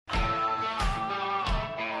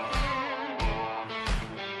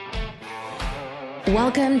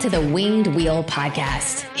Welcome to the Winged Wheel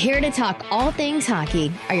Podcast. Here to talk all things hockey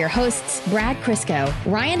are your hosts, Brad Crisco,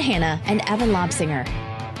 Ryan Hanna, and Evan Lobsinger.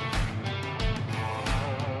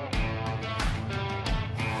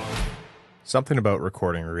 Something about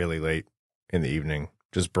recording really late in the evening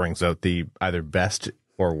just brings out the either best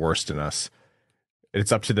or worst in us.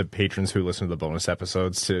 It's up to the patrons who listen to the bonus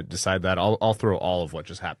episodes to decide that. I'll throw all of what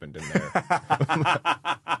just happened in there.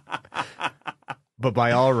 But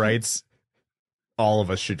by all rights, all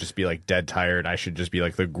of us should just be like dead tired. I should just be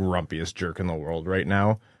like the grumpiest jerk in the world right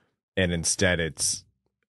now. And instead it's,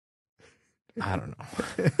 I don't know.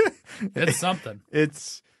 It's something.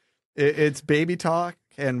 It's baby talk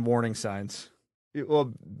and warning signs.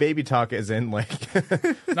 Well, baby talk is in like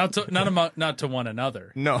not to one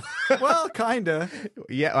another. No. Well, kinda.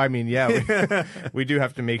 Yeah, I mean, yeah, we do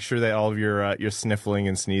have to make sure that all of your sniffling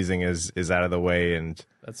and sneezing is out of the way. And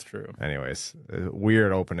that's true. Anyways,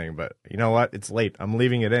 weird opening, but you know what? It's late. I'm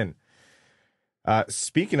leaving it in.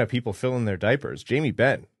 Speaking of people filling their diapers, Jamie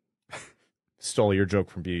Benn stole your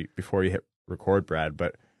joke from before you hit record, Brad.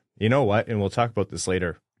 But you know what? And we'll talk about this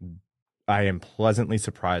later. I am pleasantly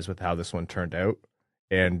surprised with how this one turned out,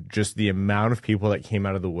 and just the amount of people that came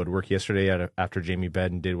out of the woodwork yesterday after Jamie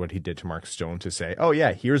Benn did what he did to Mark Stone to say, "Oh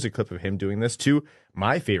yeah, here's a clip of him doing this to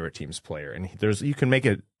my favorite team's player," and you can make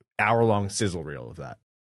an hour-long sizzle reel of that.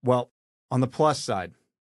 Well, on the plus side,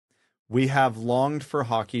 we have longed for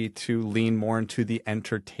hockey to lean more into the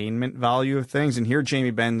entertainment value of things, and here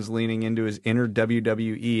Jamie Benn's leaning into his inner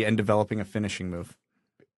WWE and developing a finishing move.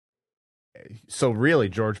 So really,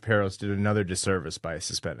 George Peros did another disservice by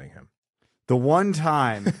suspending him. The one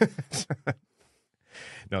time.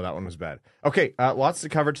 No, that one was bad. Okay, lots to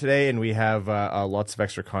cover today, and we have lots of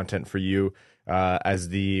extra content for you as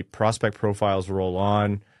the prospect profiles roll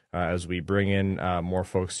on, as we bring in more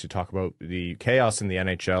folks to talk about the chaos in the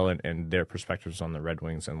NHL and their perspectives on the Red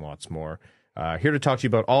Wings and lots more. Here to talk to you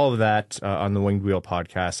about all of that on the Winged Wheel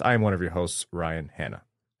Podcast. I am one of your hosts, Ryan Hanna.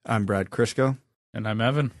 I'm Brad Crisco. And I'm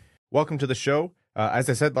Evan. Welcome to the show. As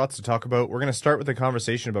I said, lots to talk about. We're going to start with a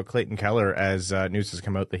conversation about Clayton Keller as news has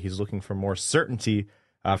come out that he's looking for more certainty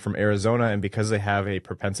from Arizona. And because they have a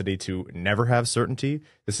propensity to never have certainty,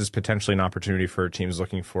 this is potentially an opportunity for teams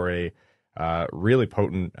looking for a really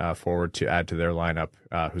potent forward to add to their lineup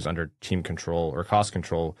who's under team control or cost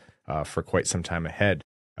control for quite some time ahead.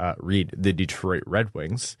 Read the Detroit Red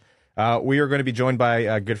Wings. We are going to be joined by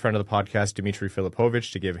a good friend of the podcast, Dimitri Filipovic,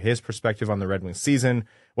 to give his perspective on the Red Wings season,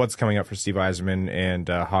 what's coming up for Steve Yzerman and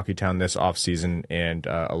Hockeytown this offseason, and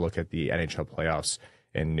a look at the NHL playoffs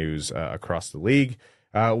and news across the league.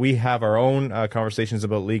 We have our own conversations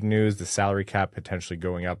about league news, the salary cap potentially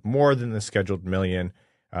going up more than the scheduled million,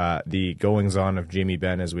 the goings-on of Jamie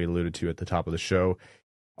Benn, as we alluded to at the top of the show.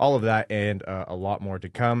 All of that and a lot more to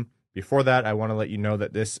come. Before that, I want to let you know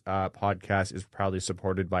that this podcast is proudly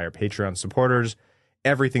supported by our Patreon supporters.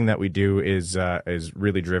 Everything that we do is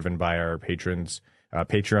really driven by our patrons.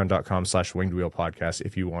 Patreon.com/wingedwheelpodcast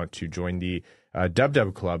if you want to join the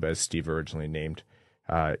Dub Club, as Steve originally named.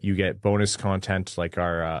 You get bonus content like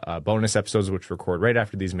our bonus episodes, which record right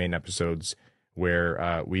after these main episodes,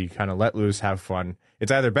 where we kind of let loose, have fun. It's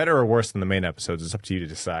either better or worse than the main episodes. It's up to you to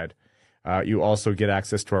decide. You also get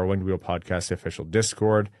access to our Winged Wheel Podcast official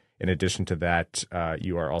Discord. In addition to that,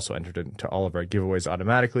 you are also entered into all of our giveaways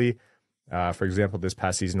automatically. For example, this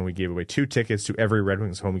past season, we gave away 2 tickets to every Red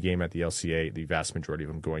Wings home game at the LCA, the vast majority of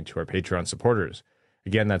them going to our Patreon supporters.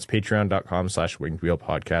 Again, that's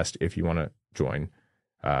patreon.com/wingedwheelpodcast if you want to join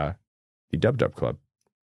the Dub Club.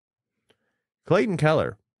 Clayton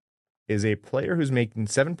Keller is a player who's making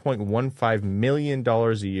 $7.15 million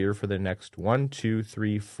a year for the next 1, 2,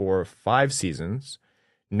 3, 4, 5 seasons.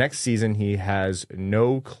 Next season, he has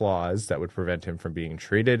no clause that would prevent him from being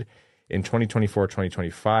traded. In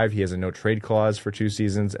 2024-2025, he has a no-trade clause for 2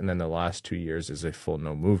 seasons, and then the last 2 years is a full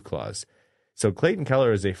no-move clause. So Clayton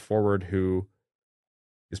Keller is a forward who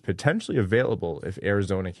is potentially available if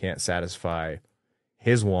Arizona can't satisfy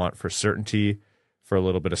his want for certainty, for a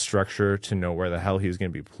little bit of structure, to know where the hell he's going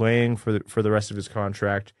to be playing for the rest of his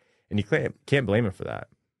contract, and you can't blame him for that.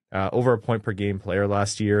 Over a point per game player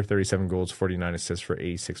last year, 37 goals, 49 assists for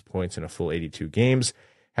 86 points in a full 82 games,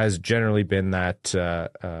 has generally been that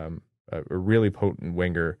a really potent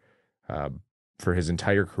winger for his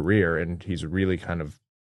entire career, and he's really kind of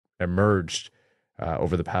emerged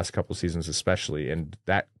over the past couple seasons especially, and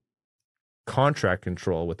that contract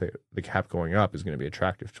control with the cap going up is going to be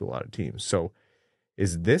attractive to a lot of teams. So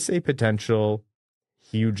is this a potential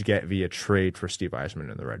huge get via trade for Steve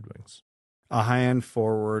Yzerman and the Red Wings? A high-end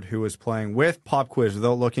forward who was playing with Pop Quiz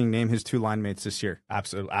without looking, name his 2 line mates this year.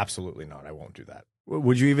 Absolutely not. I won't do that.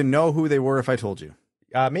 Would you even know who they were if I told you?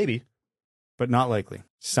 Maybe. But not likely.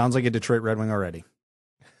 Sounds like a Detroit Red Wing already.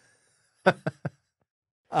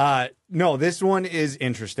 No, this one is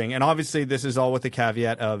interesting. And obviously this is all with the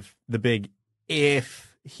caveat of the big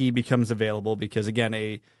if he becomes available, because again,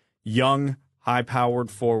 a young,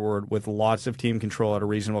 high-powered forward with lots of team control at a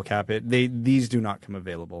reasonable cap hit, these do not come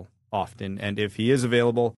available often. And if he is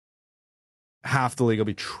available, half the league will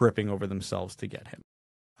be tripping over themselves to get him.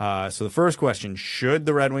 So the first question, should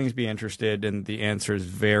the Red Wings be interested? And the answer is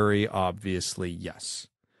very obviously yes.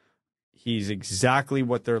 He's exactly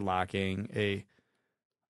what they're lacking, a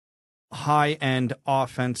high-end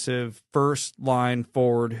offensive first-line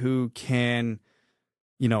forward who can,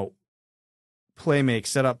 play make,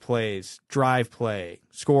 set up plays, drive play,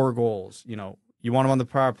 score goals. You want him on the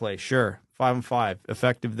power play, sure, 5-on-5,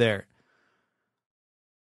 effective there.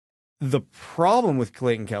 The problem with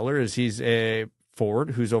Clayton Keller is he's a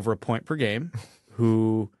forward who's over a point per game,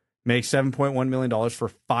 who makes $7.1 million for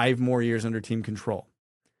 5 more years under team control.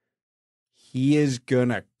 He is going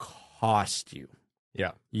to cost you.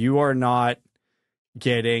 Yeah. You are not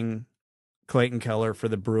getting Clayton Keller for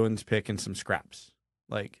the Bruins pick and some scraps.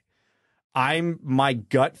 My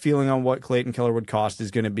gut feeling on what Clayton Keller would cost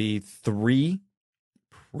is going to be 3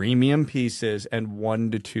 premium pieces and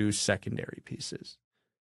 1 to 2 secondary pieces.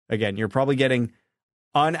 Again, you're probably getting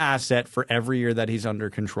an asset for every year that he's under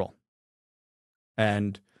control.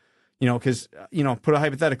 And, because, put a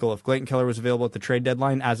hypothetical. If Clayton Keller was available at the trade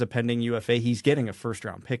deadline as a pending UFA, he's getting a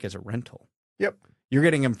first-round pick as a rental. Yep. You're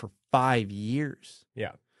getting him for 5 years.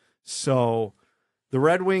 Yeah. So the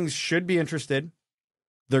Red Wings should be interested.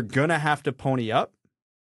 They're going to have to pony up,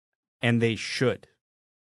 and they should.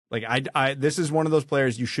 This is one of those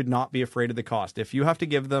players you should not be afraid of the cost. If you have to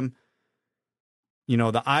give them,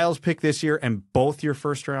 the Isles pick this year and both your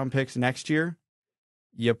first-round picks next year,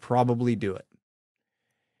 you probably do it.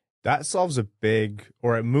 That solves it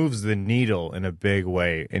moves the needle in a big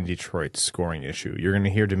way in Detroit's scoring issue. You're going to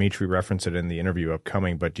hear Dimitri reference it in the interview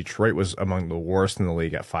upcoming, but Detroit was among the worst in the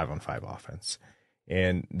league at 5-on-5 offense.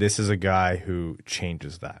 And this is a guy who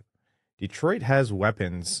changes that. Detroit has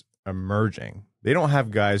weapons emerging. They don't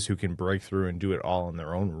have guys who can break through and do it all on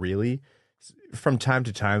their own, really. From time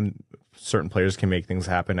to time, certain players can make things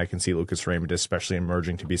happen. I can see Lucas Raymond especially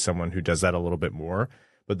emerging to be someone who does that a little bit more,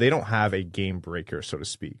 but they don't have a game breaker, so to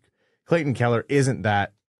speak. Clayton Keller isn't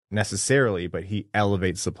that necessarily, but he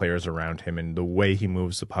elevates the players around him, and the way he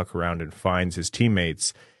moves the puck around and finds his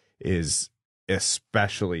teammates is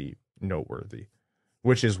especially noteworthy,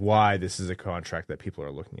 which is why this is a contract that people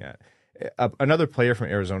are looking at. Another player from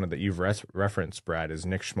Arizona that you've referenced, Brad, is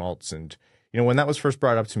Nick Schmaltz. And, when that was first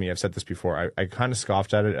brought up to me, I've said this before, I kind of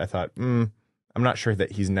scoffed at it. I thought, I'm not sure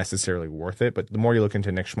that he's necessarily worth it. But the more you look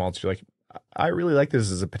into Nick Schmaltz, you're like, I really like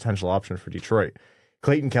this as a potential option for Detroit.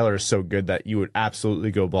 Clayton Keller is so good that you would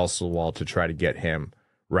absolutely go balls to the wall to try to get him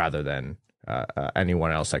rather than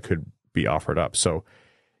anyone else that could be offered up. So,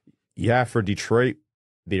 yeah, for Detroit,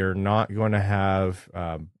 they're not going to have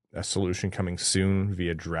a solution coming soon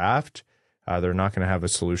via draft. They're not going to have a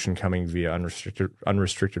solution coming via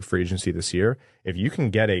unrestricted free agency this year. If you can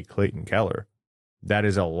get a Clayton Keller, that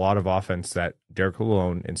is a lot of offense that Derek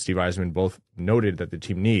Lalonde and Steve Yzerman both noted that the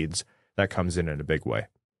team needs. That comes in a big way.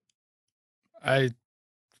 I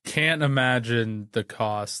can't imagine the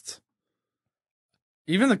cost.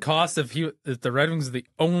 Even the cost if the Red Wings are the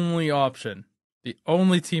only option, the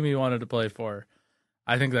only team he wanted to play for,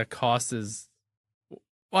 I think that cost is.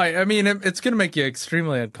 It's going to make you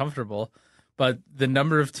extremely uncomfortable. But the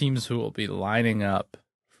number of teams who will be lining up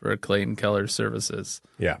for Clayton Keller services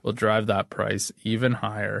will drive that price even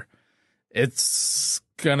higher. It's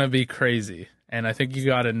going to be crazy. And I think you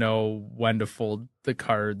got to know when to fold the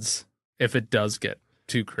cards if it does get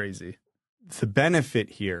too crazy. The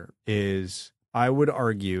benefit here is, I would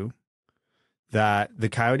argue, that the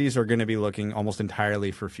Coyotes are going to be looking almost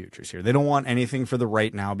entirely for futures here. They don't want anything for the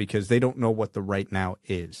right now because they don't know what the right now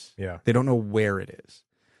is. Yeah. They don't know where it is.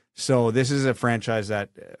 So this is a franchise that,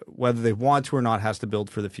 whether they want to or not, has to build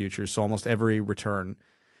for the future. So almost every return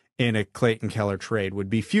in a Clayton Keller trade would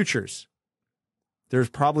be futures. There's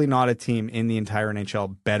probably not a team in the entire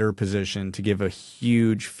NHL better positioned to give a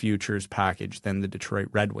huge futures package than the Detroit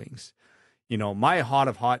Red Wings. My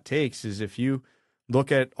hot takes is, if you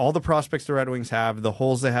look at all the prospects the Red Wings have, the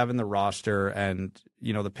holes they have in the roster, and,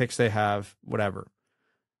 the picks they have, whatever,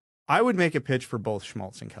 I would make a pitch for both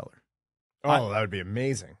Schmaltz and Keller. Oh, that would be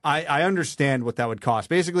amazing. I understand what that would cost.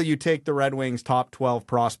 Basically, you take the Red Wings' top 12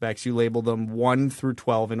 prospects, you label them 1 through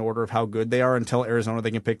 12 in order of how good they are, and tell Arizona they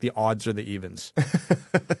can pick the odds or the evens.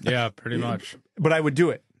 Yeah, pretty much. But I would do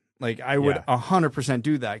it. Like, I would 100%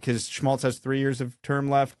 do that because Schmaltz has 3 years of term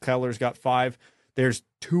left. Keller's got 5. There's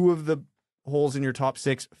 2 of the holes in your top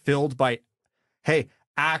 6 filled by, hey,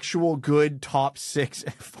 actual good top 6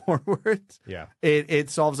 forwards. Yeah. It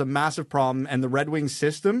solves a massive problem, and the Red Wings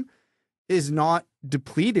system is not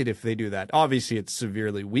depleted if they do that. Obviously, it's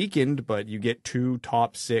severely weakened, but you get 2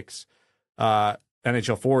 top 6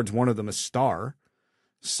 NHL forwards, one of them a star.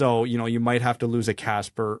 So, you might have to lose a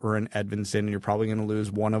Kasper or an Edvinsson, and you're probably going to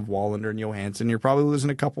lose one of Walman and Johansson. You're probably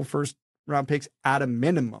losing a couple first-round picks at a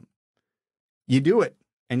minimum. You do it,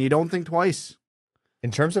 and you don't think twice.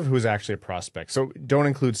 In terms of who's actually a prospect, so don't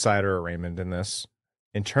include Seider or Raymond in this.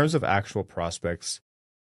 In terms of actual prospects,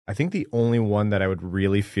 I think the only one that I would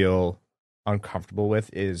really feel uncomfortable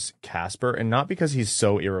with is Kasper, and not because he's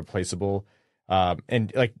so irreplaceable.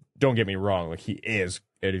 And like, don't get me wrong, like he is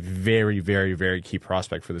a very, very, very key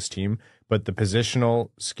prospect for this team, but the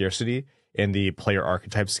positional scarcity and the player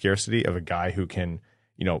archetype scarcity of a guy who can,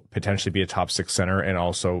 potentially be a top 6 center and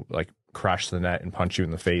also like crash the net and punch you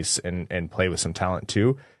in the face and play with some talent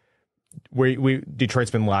too.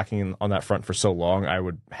 Detroit's been lacking on that front for so long, I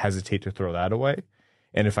would hesitate to throw that away.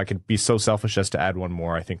 And if I could be so selfish as to add one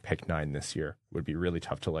more, I think pick 9 this year would be really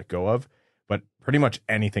tough to let go of. But pretty much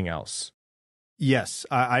anything else. Yes,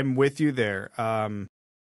 I'm with you there.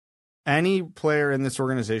 Any player in this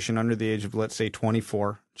organization under the age of, let's say,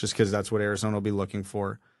 24, just because that's what Arizona will be looking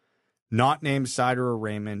for, not named Seider or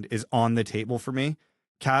Raymond, is on the table for me.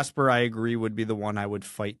 Kasper, I agree, would be the one I would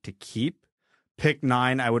fight to keep. Pick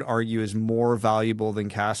 9, I would argue, is more valuable than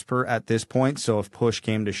Kasper at this point. So if push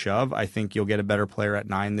came to shove, I think you'll get a better player at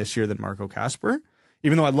 9 this year than Marco Kasper.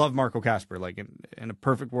 Even though I love Marco Kasper, like in a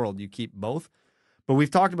perfect world, you keep both. But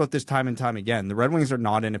we've talked about this time and time again. The Red Wings are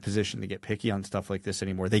not in a position to get picky on stuff like this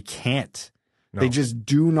anymore. They can't. No. They just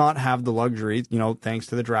do not have the luxury, thanks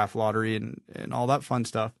to the draft lottery and all that fun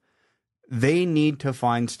stuff. They need to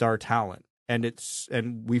find star talent.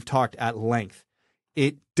 And we've talked at length.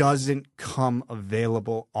 It doesn't come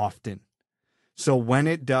available often. So when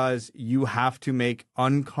it does, you have to make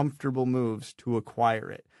uncomfortable moves to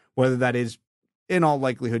acquire it, whether that is in all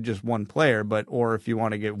likelihood just one player, or if you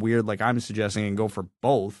want to get weird like I'm suggesting and go for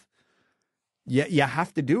both, you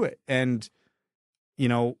have to do it. And,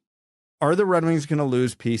 are the Red Wings going to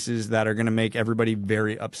lose pieces that are going to make everybody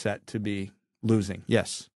very upset to be losing?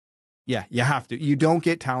 Yes. Yeah, you have to. You don't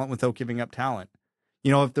get talent without giving up talent.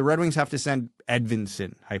 If the Red Wings have to send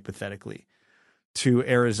Edvinsson, hypothetically, to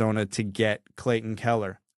Arizona to get Clayton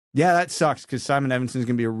Keller, yeah, that sucks because Simon Edvinsson is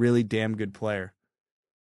going to be a really damn good player.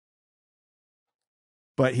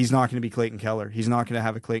 But he's not going to be Clayton Keller. He's not going to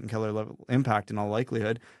have a Clayton Keller level impact in all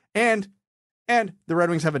likelihood. And the Red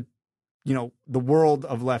Wings have the world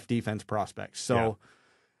of left defense prospects. So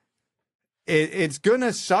it's going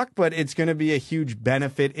to suck, but it's going to be a huge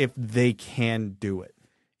benefit if they can do it.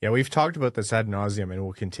 Yeah, we've talked about this ad nauseum and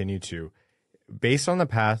we'll continue to. Based on the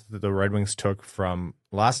path that the Red Wings took from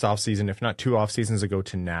last offseason, if not 2 off seasons ago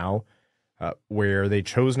to now, where they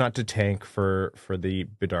chose not to tank for the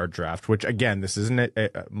Bedard draft, which again, this isn't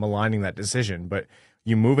maligning that decision, but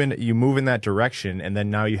you move in that direction, and then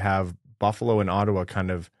now you have Buffalo and Ottawa kind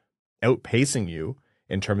of outpacing you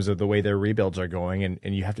in terms of the way their rebuilds are going, and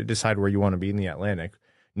you have to decide where you want to be in the Atlantic.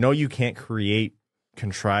 No, you can't create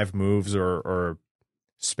contrived moves or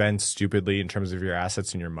spend stupidly in terms of your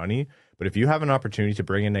assets and your money, but if you have an opportunity to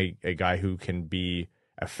bring in a guy who can be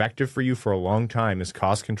effective for you for a long time, is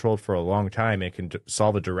cost controlled for a long time, it can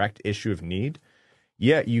solve a direct issue of need,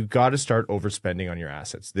 you got to start overspending on your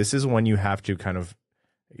assets. This is when you have to kind of,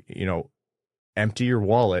 empty your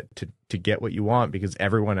wallet to get what you want because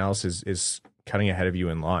everyone else is cutting ahead of you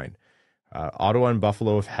in line. Ottawa and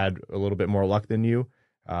Buffalo have had a little bit more luck than you.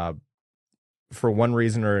 For one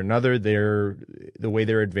reason or another, the way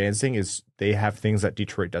they're advancing is they have things that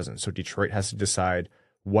Detroit doesn't. So Detroit has to decide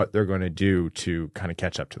what they're going to do to kind of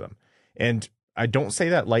catch up to them. And I don't say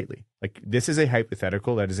that lightly. Like, this is a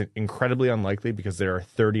hypothetical that is incredibly unlikely because there are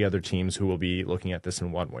 30 other teams who will be looking at this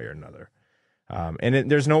in one way or another.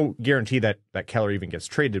 There's no guarantee that Keller even gets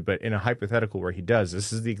traded, but in a hypothetical where he does,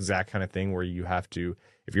 this is the exact kind of thing where you have to,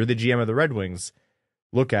 if you're the GM of the Red Wings,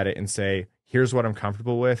 look at it and say, here's what I'm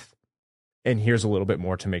comfortable with, and here's a little bit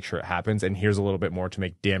more to make sure it happens, and here's a little bit more to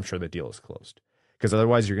make damn sure the deal is closed. Because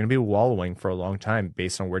otherwise you're going to be wallowing for a long time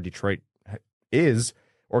based on where Detroit is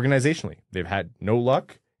organizationally. They've had no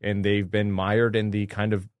luck, and they've been mired in the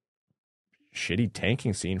kind of shitty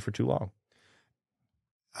tanking scene for too long.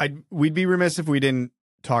 We'd be remiss if we didn't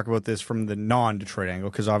talk about this from the non-Detroit angle,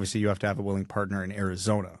 because obviously you have to have a willing partner in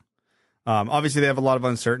Arizona. Obviously they have a lot of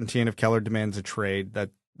uncertainty, and if Keller demands a trade,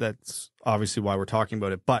 that's obviously why we're talking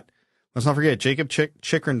about it. But Let's not forget, Jacob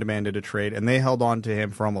Chikrin demanded a trade, and they held on to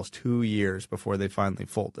him for almost 2 years before they finally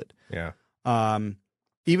folded. Yeah.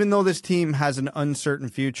 Even though this team has an uncertain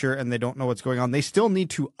future and they don't know what's going on, they still need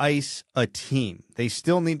to ice a team. They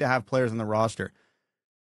still need to have players on the roster.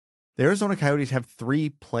 The Arizona Coyotes have 3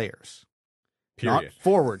 players. Period. Not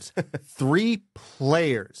forwards. 3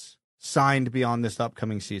 players signed beyond this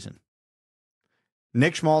upcoming season.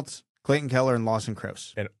 Nick Schmaltz, Clayton Keller, and Lawson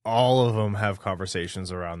Crouse. And all of them have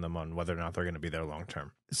conversations around them on whether or not they're going to be there long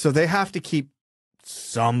term. So they have to keep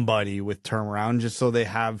somebody with term around just so they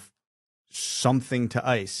have something to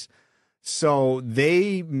ice. So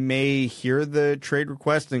they may hear the trade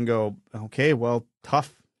request and go, okay, well,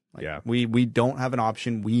 tough. Like, yeah. We don't have an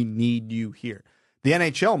option. We need you here. The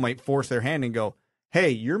NHL might force their hand and go, hey,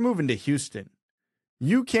 you're moving to Houston.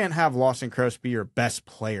 You can't have Lawson Crouse be your best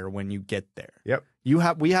player when you get there. Yep.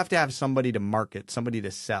 We have to have somebody to market, somebody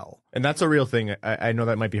to sell. And that's a real thing. I know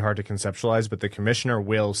that might be hard to conceptualize, but the commissioner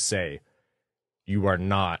will say, you are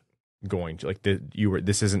not going to, like,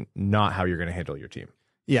 this isn't not how you're going to handle your team.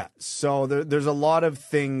 Yeah. So there's a lot of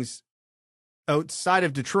things outside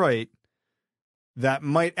of Detroit that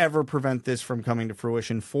might ever prevent this from coming to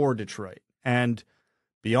fruition for Detroit. And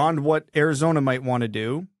beyond what Arizona might want to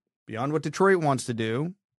do, beyond what Detroit wants to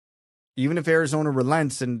do, even if Arizona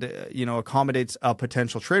relents and accommodates a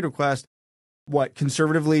potential trade request,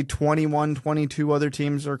 conservatively 21, 22 other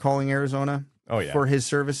teams are calling Arizona for his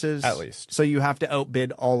services? At least. So you have to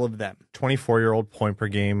outbid all of them. 24-year-old point per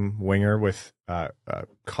game winger with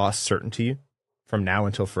cost certainty from now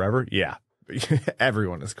until forever? Yeah.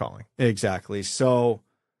 Everyone is calling. Exactly. So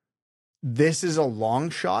this is a long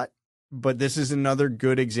shot, but this is another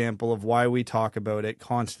good example of why we talk about it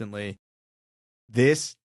constantly.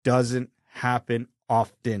 This doesn't happen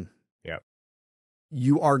often. Yep.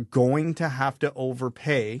 You are going to have to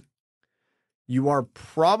overpay. You are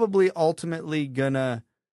probably ultimately gonna,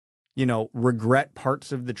 regret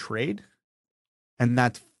parts of the trade, and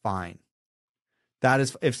that's fine. That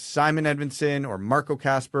is, if Simon Edvinsson or Marco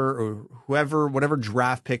Kasper or whatever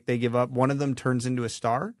draft pick they give up, one of them turns into a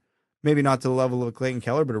star, maybe not to the level of a Clayton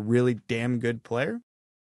Keller, but a really damn good player.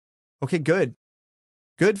 Okay, good.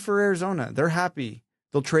 Good for Arizona. They're happy.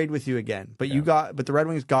 They'll trade with you again. But but the Red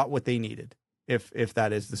Wings got what they needed, if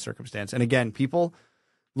that is the circumstance. And again, people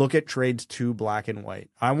look at trades too black and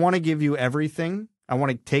white. I want to give you everything. I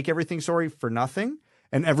want to take everything, for nothing.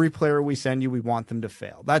 And every player we send you, we want them to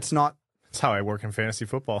fail. That's how I work in fantasy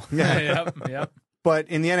football. Yep. But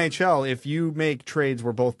in the NHL, if you make trades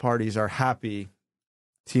where both parties are happy,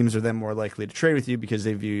 teams are then more likely to trade with you because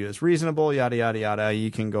they view you as reasonable, yada, yada, yada.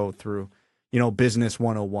 You can go through, business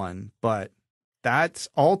 101. But that's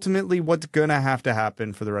ultimately what's going to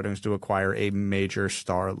happen for the Red Wings to acquire a major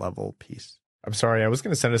star level piece. I'm sorry, I was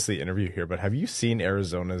going to send us the interview here, but have you seen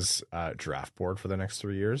Arizona's draft board for the next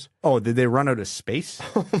 3 years? Oh, did they run out of space?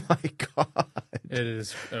 Oh my God. It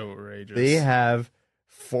is outrageous. They have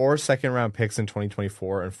 4 second-round picks in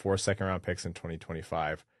 2024 and 4 second-round picks in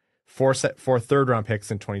 2025. 4 third-round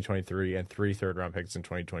picks in 2023 and 3 third-round picks in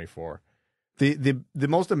 2024. The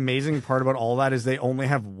most amazing part about all that is they only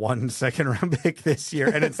have 1 second-round pick this year,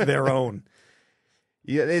 and it's their own.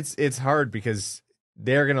 Yeah, it's hard because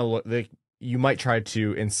they're going to look... You might try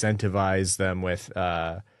to incentivize them with 2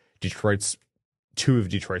 of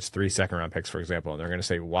Detroit's 3 second-round picks, for example, and they're going to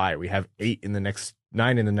say, why? We have 9 in the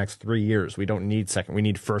next 3 years. We don't need we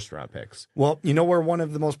need first-round picks. Well, you know where one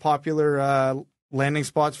of the most popular landing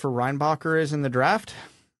spots for Reinbacher is in the draft?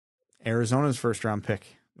 Arizona's first-round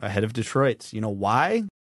pick, ahead of Detroit's. You know why?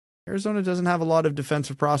 Arizona doesn't have a lot of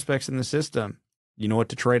defensive prospects in the system. You know what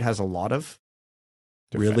Detroit has a lot of?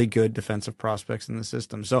 Really good defensive prospects in the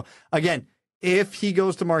system. So, again, if he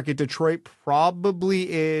goes to market, Detroit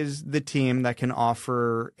probably is the team that can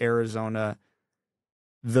offer Arizona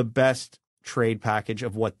the best trade package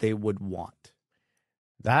of what they would want.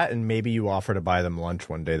 That, and maybe you offer to buy them lunch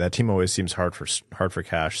one day. That team always seems hard for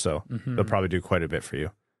cash, so they'll probably do quite a bit for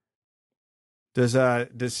you.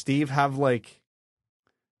 Does Steve have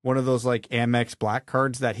one of those Amex black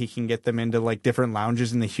cards that he can get them into different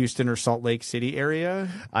lounges in the Houston or Salt Lake City area?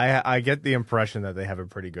 I get the impression that they have a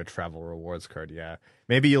pretty good travel rewards card. Yeah,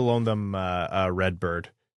 maybe you loan them Redbird,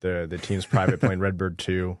 the team's private plane, Redbird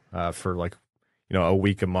 2, for a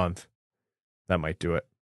week a month. That might do it.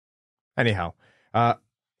 Anyhow,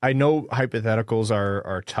 I know hypotheticals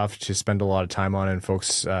are tough to spend a lot of time on, and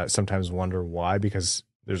folks sometimes wonder why, because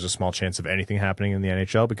there's a small chance of anything happening in the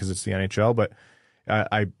NHL because it's the NHL, but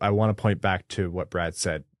I want to point back to what Brad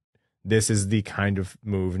said. This is the kind of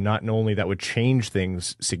move not only that would change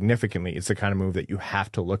things significantly, it's the kind of move that you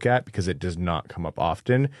have to look at because it does not come up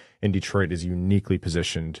often, and Detroit is uniquely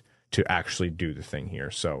positioned to actually do the thing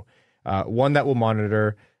here. So one that we'll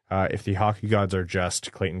monitor. If the hockey gods are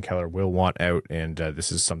just, Clayton Keller will want out, and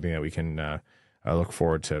this is something that we can look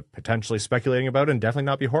forward to potentially speculating about and definitely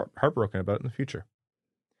not be heartbroken about in the future.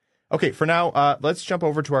 Okay, for now, let's jump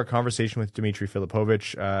over to our conversation with Dimitri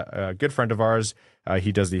Filipovic, a good friend of ours.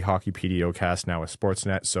 He does the Hockey PDO cast now with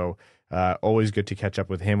Sportsnet, so always good to catch up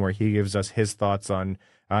with him, where he gives us his thoughts on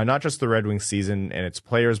not just the Red Wings season and its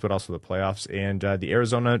players, but also the playoffs and the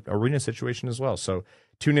Arizona arena situation as well. So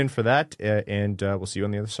tune in for that, and we'll see you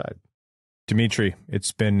on the other side. Dimitri,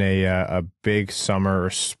 it's been a big summer, or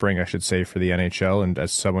spring, I should say, for the NHL, and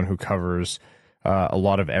as someone who covers a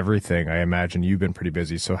lot of everything, I imagine you've been pretty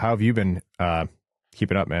busy. So how have you been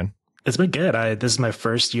keeping up, man? It's been good. This is my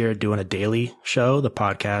first year doing a daily show. The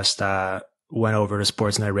podcast went over to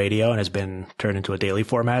Sportsnet Radio and has been turned into a daily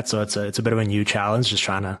format. So it's a bit of a new challenge, just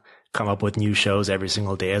trying to come up with new shows every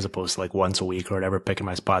single day as opposed to like once a week or whatever, picking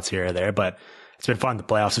my spots here or there. But it's been fun. The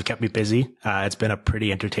playoffs have kept me busy. It's been a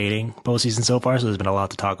pretty entertaining postseason so far, so there's been a lot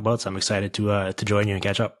to talk about. So I'm excited to join you and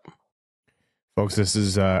catch up. Folks, this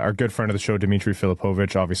is our good friend of the show, Dimitri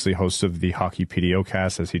Filipovic, obviously host of the Hockey PDO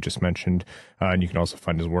cast, as he just mentioned, and you can also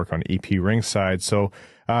find his work on EP Ringside. So,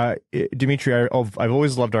 Dimitri, I've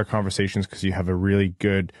always loved our conversations because you have a really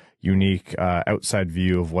good, unique outside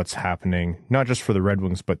view of what's happening, not just for the Red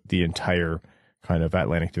Wings, but the entire kind of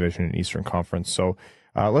Atlantic Division and Eastern Conference. So,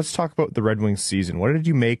 let's talk about the Red Wings season. What did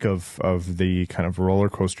you make of the kind of roller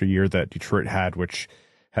coaster year that Detroit had, which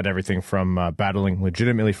had everything from battling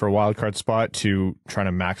legitimately for a wild card spot to trying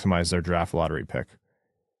to maximize their draft lottery pick?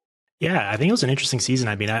 Yeah, I think it was an interesting season.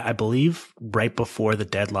 I mean, I believe right before the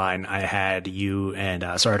deadline, I had you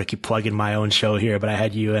and sorry to keep plugging my own show here, but I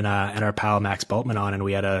had you and our pal Max Bultman on, and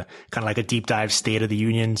we had a kind of like a deep dive State of the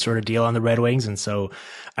Union sort of deal on the Red Wings. And so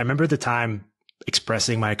I remember at the time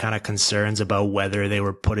expressing my kind of concerns about whether they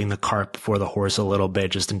were putting the cart before the horse a little bit,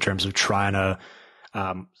 just in terms of trying to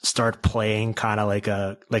start playing kind of like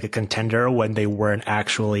a contender when they weren't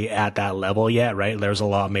actually at that level yet, right? There's a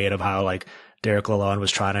lot made of how like Derek Lalonde was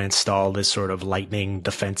trying to install this sort of lightning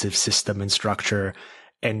defensive system and structure,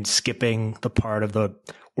 and skipping the part of the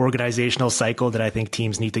organizational cycle that I think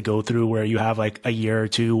teams need to go through, where you have like a year or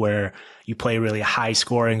two where you play really high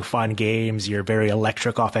scoring, fun games. You're very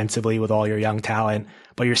electric offensively with all your young talent,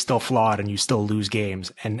 but you're still flawed and you still lose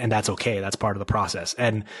games. And that's okay. That's part of the process.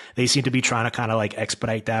 And they seem to be trying to kind of like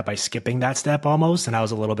expedite that by skipping that step almost. And I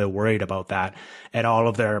was a little bit worried about that. And all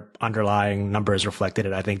of their underlying numbers reflected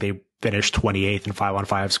it. I think they finished 28th in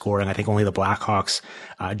 5-on-5 scoring. I think only the Blackhawks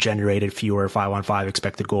generated fewer 5-on-5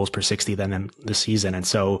 expected goals per 60 than in the season. And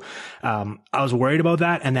so I was worried about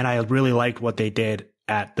that. And then I really liked what they did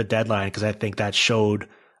at the deadline, because I think that showed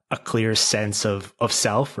a clear sense of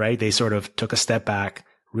self, right? They sort of took a step back,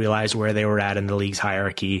 realized where they were at in the league's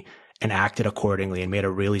hierarchy, and acted accordingly and made a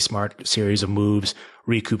really smart series of moves,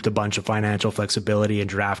 recouped a bunch of financial flexibility and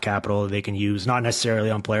draft capital that they can use, not necessarily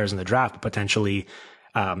on players in the draft, but potentially,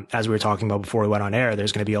 as we were talking about before we went on air,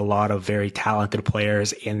 there's going to be a lot of very talented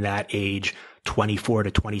players in that age 24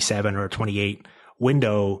 to 27 or 28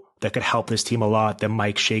 window that could help this team a lot, that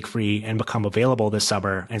might shake free and become available this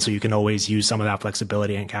summer. And so you can always use some of that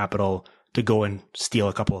flexibility and capital to go and steal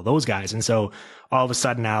a couple of those guys. And so all of a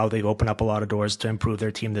sudden now they've opened up a lot of doors to improve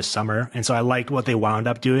their team this summer. And so I liked what they wound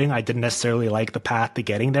up doing. I didn't necessarily like the path to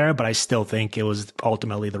getting there, but I still think it was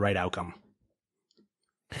ultimately the right outcome.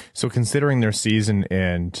 So considering their season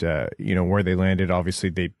and, where they landed,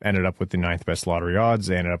 obviously they ended up with the 9th best lottery odds.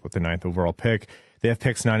 They ended up with the 9th overall pick. They have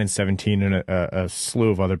picks 9 and 17 and a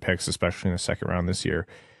slew of other picks, especially in the second round this year.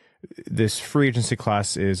 This free agency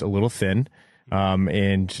class is a little thin.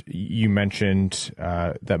 And you mentioned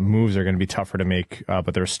that moves are going to be tougher to make,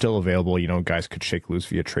 but they're still available. Guys could shake loose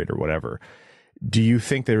via trade or whatever. Do you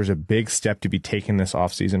think there's a big step to be taken this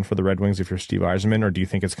offseason for the Red Wings if you're Steve Yzerman, or do you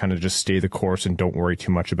think it's kind of just stay the course and don't worry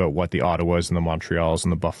too much about what the Ottawas and the Montreals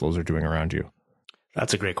and the Buffaloes are doing around you?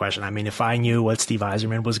 That's a great question. I mean, if I knew what Steve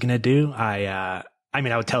Yzerman was going to do, I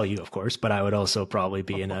would tell you, of course, but I would also probably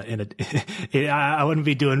be I wouldn't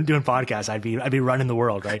be doing podcasts. I'd be running the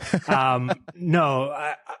world, right?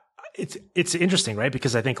 It's interesting, right?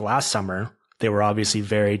 Because I think last summer they were obviously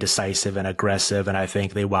very decisive and aggressive, and I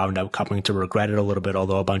think they wound up coming to regret it a little bit,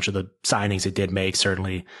 although a bunch of the signings they did make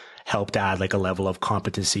certainly helped add like a level of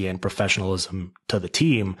competency and professionalism to the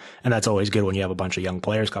team. And that's always good when you have a bunch of young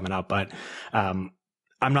players coming up. But,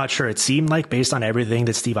 I'm not sure. It seemed like, based on everything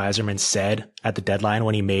that Steve Yzerman said at the deadline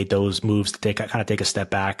when he made those moves to take a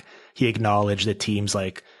step back, he acknowledged that teams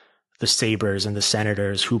like the Sabres and the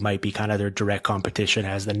Senators, who might be kind of their direct competition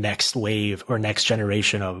as the next wave or next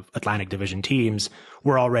generation of Atlantic Division teams,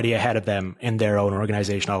 were already ahead of them in their own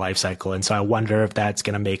organizational life cycle. And so I wonder if that's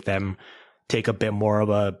going to make them take a bit more of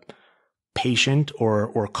a patient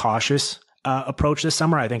or cautious approach this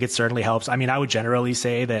summer. I think it certainly helps. I mean, I would generally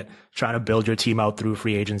say that trying to build your team out through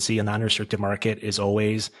free agency and the unrestricted market is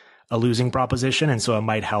always a losing proposition. And so it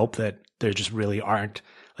might help that there just really aren't,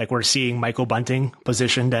 like, we're seeing Michael Bunting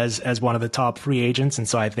positioned as one of the top free agents. And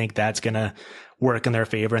so I think that's going to work in their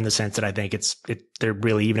favor in the sense that I think they're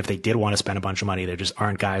really, even if they did want to spend a bunch of money, there just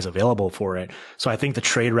aren't guys available for it. So I think the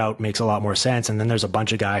trade route makes a lot more sense. And then there's a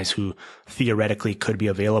bunch of guys who theoretically could be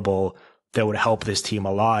available that would help this team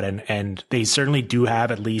a lot. And they certainly do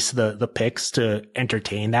have at least the picks to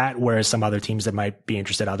entertain that, whereas some other teams that might be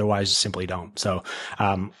interested otherwise simply don't. So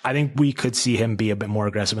I think we could see him be a bit more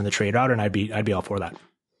aggressive in the trade route, and I'd be all for that.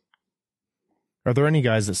 Are there any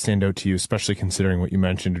guys that stand out to you, especially considering what you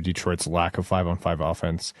mentioned of Detroit's lack of 5-on-5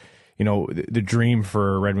 offense? You know, the dream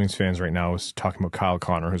for Red Wings fans right now is talking about Kyle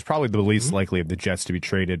Connor, who's probably the least likely of the Jets to be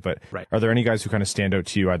traded. But Are there any guys who kind of stand out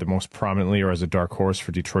to you either most prominently or as a dark horse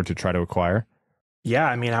for Detroit to try to acquire? Yeah,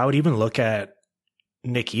 I mean, I would even look at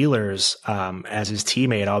Nick Ehlers as his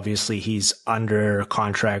teammate. Obviously, he's under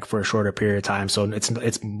contract for a shorter period of time, so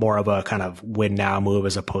it's more of a kind of win now move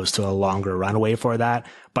as opposed to a longer runway for that.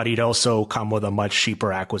 But he'd also come with a much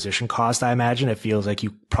cheaper acquisition cost, I imagine. It feels like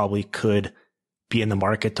you probably could be in the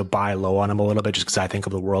market to buy low on him a little bit, just because I think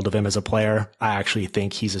of the world of him as a player. I actually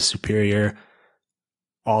think he's a superior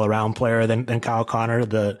all-around player than Kyle Connor.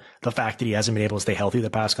 The fact that he hasn't been able to stay healthy the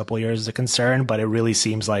past couple of years is a concern, but it really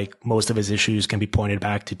seems like most of his issues can be pointed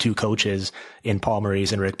back to two coaches in Paul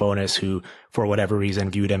Maurice and Rick Bowness, who, for whatever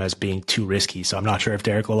reason, viewed him as being too risky. So I'm not sure if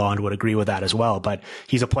Derek Lalonde would agree with that as well, but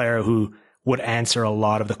he's a player who would answer a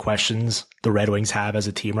lot of the questions the Red Wings have as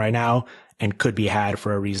a team right now and could be had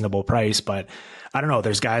for a reasonable price. But I don't know.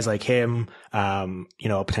 There's guys like him,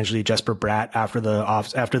 potentially Jesper Bratt after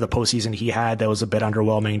the postseason he had that was a bit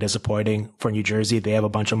underwhelming, disappointing for New Jersey. They have a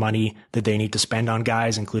bunch of money that they need to spend on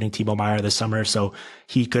guys, including Timo Meier this summer, so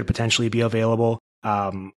he could potentially be available.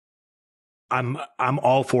 I'm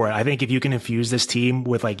all for it. I think if you can infuse this team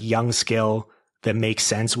with like young skill that makes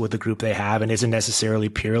sense with the group they have and isn't necessarily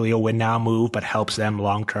purely a win now move, but helps them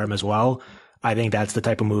long term as well, I think that's the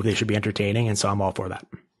type of move they should be entertaining, and so I'm all for that.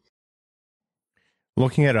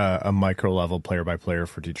 Looking at a micro level player by player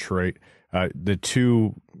for Detroit, the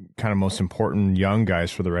two kind of most important young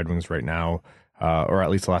guys for the Red Wings right now, or at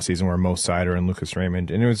least last season, were Mo Seider and Lucas Raymond.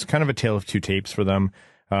 And it was kind of a tale of two tapes for them.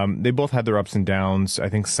 They both had their ups and downs. I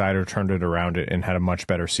think Seider turned it around and had a much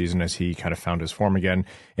better season as he kind of found his form again.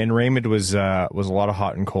 And Raymond was a lot of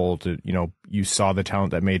hot and cold. You saw the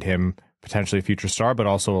talent that made him potentially a future star, but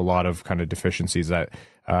also a lot of kind of deficiencies that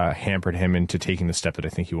hampered him into taking the step that I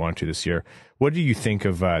think he wanted to this year. What do you think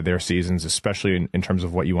of their seasons, especially in terms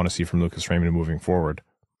of what you want to see from Lucas Raymond moving forward?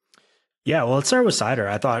 Yeah, well, let's start with Seider.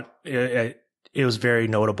 I thought it was very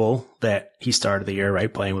notable that he started the year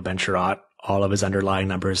playing with Ben Sherratt. All of his underlying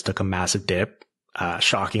numbers took a massive dip,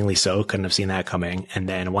 shockingly so. Couldn't have seen that coming. And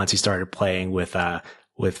then once he started playing with a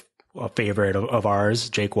favorite of ours,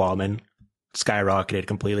 Jake Walman, skyrocketed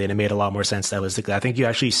completely, and it made a lot more sense stylistically. I think you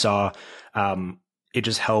actually saw it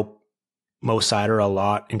just help Mo Seider a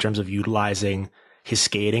lot in terms of utilizing his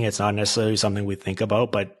skating. It's not necessarily something we think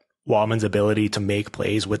about, but Walman's ability to make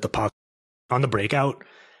plays with the puck on the breakout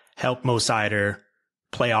helped Mo Seider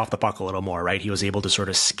play off the puck a little more, right? He was able to sort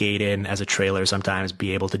of skate in as a trailer sometimes,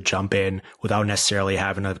 be able to jump in without necessarily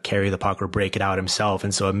having to carry the puck or break it out himself.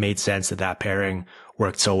 And so it made sense that pairing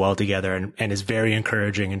worked so well together and is very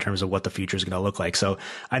encouraging in terms of what the future is going to look like. So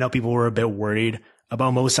I know people were a bit worried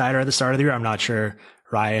about Mo Seider at the start of the year. I'm not sure,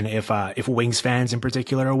 Ryan, if Wings fans in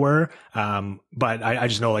particular were, but I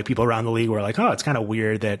just know people around the league were like, oh, it's kind of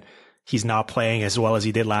weird that he's not playing as well as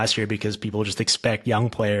he did last year, because people just expect young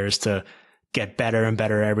players to get better and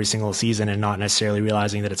better every single season and not necessarily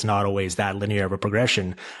realizing that it's not always that linear of a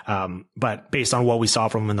progression. But based on what we saw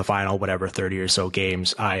from him in the final, 30 or so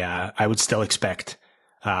games, I would still expect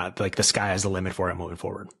the sky is the limit for him moving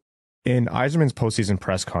forward. In Yzerman's postseason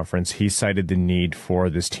press conference, he cited the need for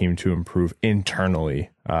this team to improve internally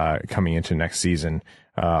coming into next season.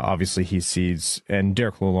 Obviously, he sees, and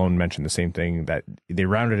Derek Lalonde mentioned the same thing, that they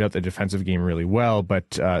rounded out the defensive game really well, but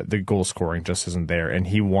the goal scoring just isn't there. And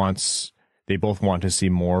they both want to see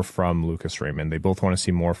more from Lucas Raymond. They both want to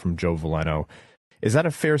see more from Joe Veleno. Is that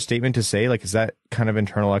a fair statement to say? Is that kind of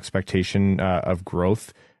internal expectation of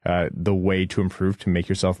growth the way to improve, to make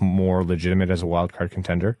yourself more legitimate as a wild card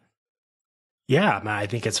contender? Yeah, I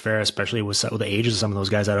think it's fair, especially with the ages of some of those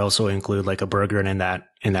guys. I'd also include like a Berggren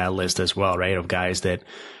in that list as well, right? Of guys that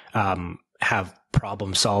have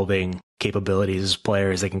problem solving capabilities as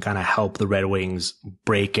players. They can kind of help the Red Wings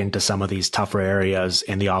break into some of these tougher areas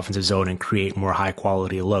in the offensive zone and create more high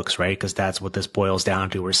quality looks, right? Because that's what this boils down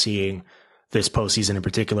to. We're seeing this postseason in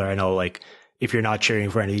particular. I know, like, if you're not cheering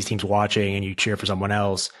for any of these teams watching and you cheer for someone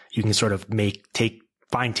else, you can sort of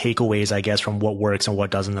find takeaways, I guess, from what works and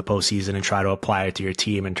what doesn't in the postseason and try to apply it to your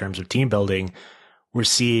team in terms of team building. We're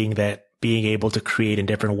seeing that being able to create in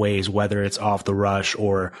different ways, whether it's off the rush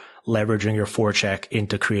or leveraging your forecheck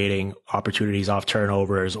into creating opportunities off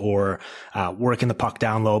turnovers, or working the puck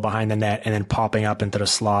down low behind the net and then popping up into the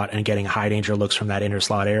slot and getting high danger looks from that inner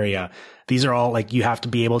slot area. These are all, like, you have to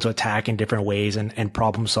be able to attack in different ways and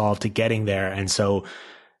problem solve to getting there. And so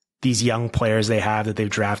these young players they have that they've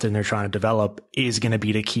drafted and they're trying to develop is going to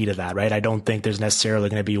be the key to that, right? I don't think there's necessarily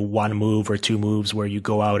going to be one move or two moves where you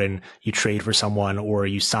go out and you trade for someone or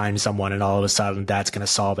you sign someone and all of a sudden that's going to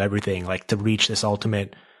solve everything. Like, to reach this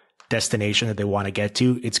ultimate destination that they want to get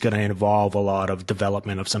to, it's going to involve a lot of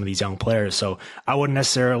development of some of these young players. So I wouldn't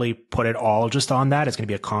necessarily put it all just on that. It's going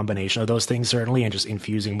to be a combination of those things, certainly, and just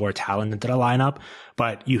infusing more talent into the lineup.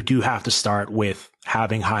 But you do have to start with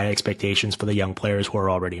having high expectations for the young players who are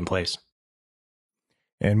already in place.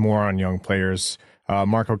 And more on young players,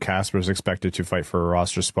 Marco Kasper is expected to fight for a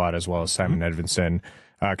roster spot, as well as Simon Edvinsson.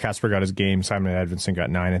 Kasper got his game. Simon Edvinsson got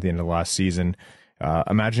 9 at the end of last season.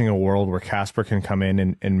 Imagining a world where Kasper can come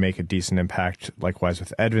in and make a decent impact, likewise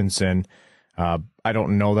with Edvinsson. I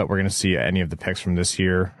don't know that we're going to see any of the picks from this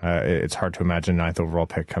year. It's hard to imagine a 9th overall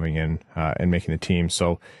pick coming in and making the team.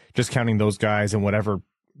 So just counting those guys and whatever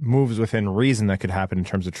moves within reason that could happen in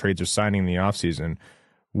terms of trades or signing in the offseason,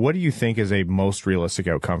 what do you think is a most realistic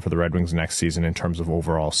outcome for the Red Wings next season in terms of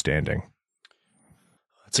overall standing?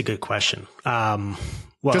 That's a good question.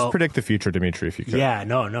 Just predict the future, Dimitri, if you could. Yeah,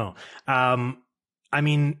 no. I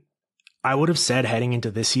mean, I would have said heading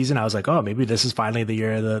into this season, I was like, oh, maybe this is finally the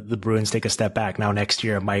year the Bruins take a step back. Now next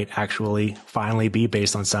year it might actually finally be,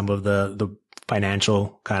 based on some of the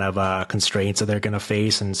financial kind of constraints that they're going to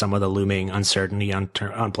face and some of the looming uncertainty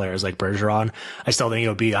on players like Bergeron. I still think it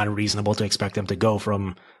would be unreasonable to expect them to go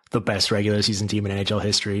from the best regular season team in NHL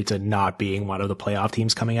history to not being one of the playoff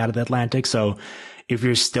teams coming out of the Atlantic. So if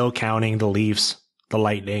you're still counting the Leafs, the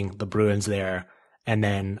Lightning, the Bruins there, and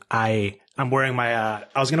then I'm wearing my,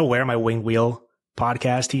 I was going to wear my Wing Wheel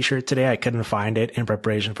podcast t-shirt today. I couldn't find it in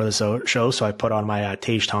preparation for the show. So I put on my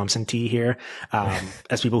Tage Thompson tee here.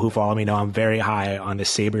 As people who follow me know, I'm very high on the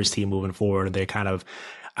Sabres team moving forward. They kind of,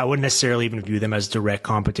 I wouldn't necessarily even view them as direct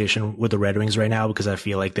competition with the Red Wings right now, because I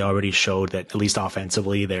feel like they already showed that at least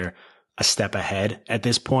offensively, they're a step ahead at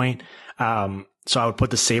this point. So I would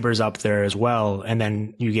put the Sabres up there as well. And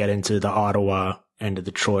then you get into the Ottawa and to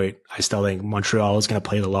Detroit. I still think Montreal is going to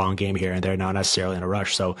play the long game here, and they're not necessarily in a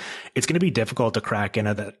rush. So it's going to be difficult to crack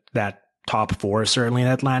into that top 4, certainly in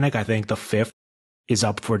Atlantic. I think the 5th is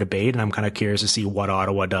up for debate, and I'm kind of curious to see what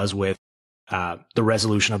Ottawa does with the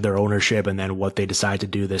resolution of their ownership and then what they decide to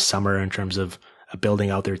do this summer in terms of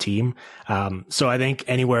building out their team. So I think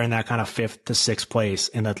anywhere in that kind of 5th to 6th place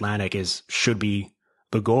in the Atlantic should be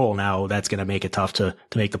the goal. Now that's going to make it tough to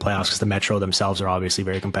make the playoffs, because the Metro themselves are obviously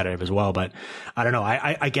very competitive as well. But I don't know.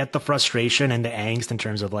 I get the frustration and the angst in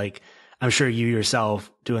terms of, like, I'm sure you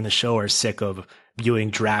yourself doing the show are sick of viewing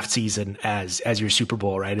draft season as your Super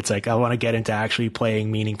Bowl, right? It's like, I want to get into actually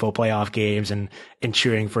playing meaningful playoff games and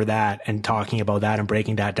cheering for that and talking about that and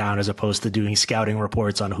breaking that down, as opposed to doing scouting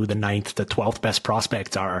reports on who the 9th to 12th best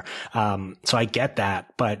prospects are. So I get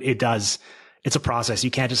that, but it's a process.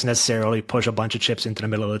 You can't just necessarily push a bunch of chips into the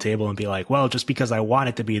middle of the table and be like, well, just because I want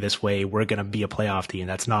it to be this way, we're going to be a playoff team.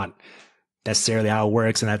 That's not necessarily how it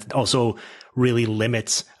works. And that also really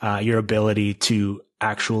limits your ability to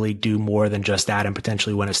actually do more than just that and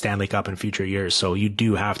potentially win a Stanley Cup in future years. So you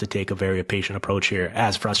do have to take a very patient approach here,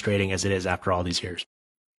 as frustrating as it is after all these years.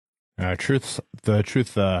 The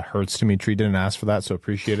truth hurts. Dimitri didn't ask for that, so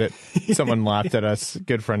appreciate it. Someone laughed at us. A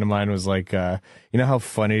good friend of mine was like, you know how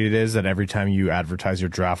funny it is that every time you advertise your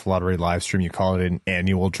draft lottery live stream, you call it an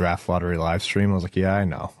annual draft lottery live stream? I was like, yeah, I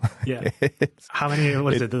know. Yeah. How many,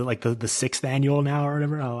 what is it, like the 6th annual now or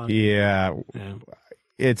whatever? How long? Yeah.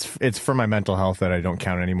 It's for my mental health that I don't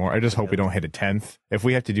count anymore. I just hope we don't hit a 10th. If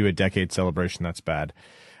we have to do a decade celebration, that's bad.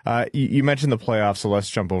 You mentioned the playoffs, so let's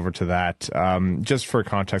jump over to that. Just for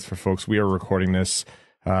context for folks, we are recording this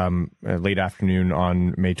late afternoon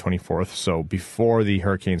on May 24th, so before the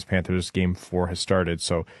Hurricanes-Panthers Game 4 has started.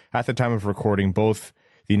 So at the time of recording, both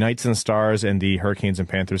the Knights and Stars and the Hurricanes and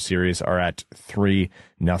Panthers series are at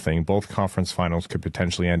 3-0. Both conference finals could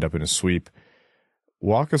potentially end up in a sweep.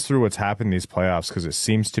 walk us through what's happened in these playoffs, because it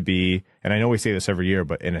seems to be, and I know we say this every year,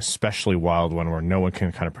 but an especially wild one where no one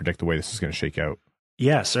can kind of predict the way this is going to shake out.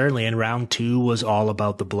 Yeah, certainly. And round 2 was all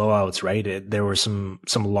about the blowouts, right? There were some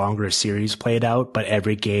longer series played out, but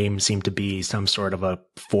every game seemed to be some sort of a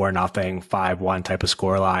 4-0, 5-1 type of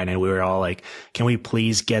scoreline. And we were all like, can we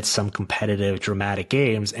please get some competitive, dramatic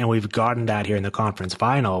games? And we've gotten that here in the conference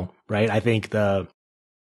final, right? I think the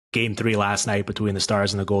Game 3 last night between the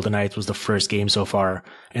Stars and the Golden Knights was the first game so far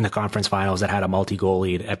in the conference finals that had a multi-goal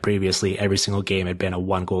lead. At previously, every single game had been a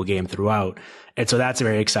 1-goal game throughout. And so that's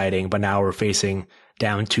very exciting. But now we're facing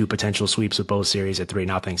down 2 potential sweeps of both series at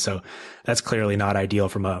 3-0. So that's clearly not ideal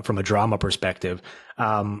from a drama perspective.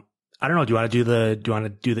 I don't know. Do you want to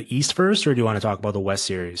do the East first, or do you want to talk about the West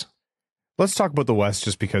series? Let's talk about the West,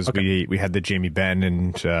 just because we had the Jamie Benn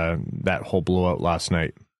and that whole blowout last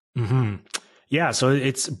night. Mm-hmm. Yeah, so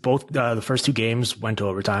it's both the first 2 games went to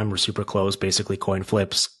overtime, were super close, basically coin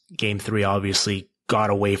flips. Game 3 obviously got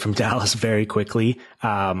away from Dallas very quickly,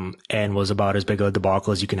 and was about as big of a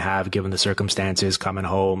debacle as you can have given the circumstances, coming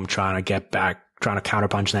home, trying to get back, trying to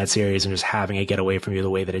counterpunch in that series and just having it get away from you the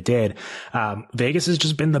way that it did. Vegas has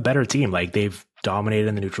just been the better team. Like, they've dominated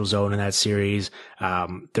in the neutral zone in that series.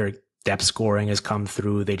 Their depth scoring has come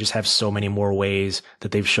through. They just have so many more ways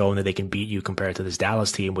that they've shown that they can beat you compared to this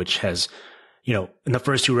Dallas team, which has, you know, in the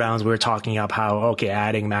first 2 rounds, we were talking up how,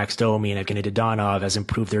 adding Max Domi and Evgeny Dodonov has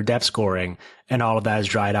improved their depth scoring, and all of that has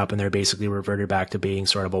dried up, and they're basically reverted back to being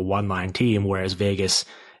sort of a one-line team, whereas Vegas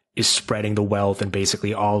is spreading the wealth, and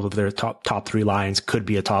basically all of their top 3 lines could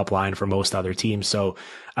be a top line for most other teams. So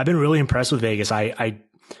I've been really impressed with Vegas. I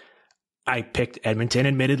picked Edmonton,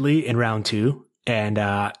 admittedly, in round 2. And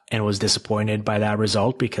was disappointed by that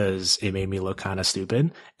result because it made me look kind of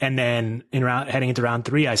stupid. And then heading into round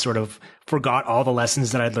 3, I sort of forgot all the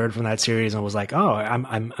lessons that I'd learned from that series and was like, oh,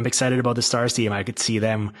 I'm excited about the Stars team. I could see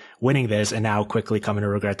them winning this, and now quickly coming to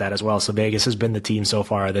regret that as well. So Vegas has been the team so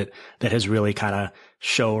far that has really kind of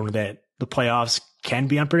shown that the playoffs can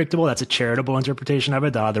be unpredictable. That's a charitable interpretation of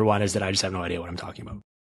it. The other one is that I just have no idea what I'm talking about.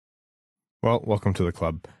 Well, welcome to the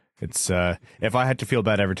club. It's if I had to feel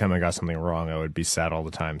bad every time I got something wrong, I would be sad all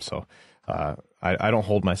the time. So I don't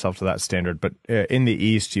hold myself to that standard. But in the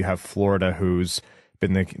East, you have Florida, who's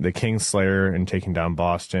been the Kingslayer and taking down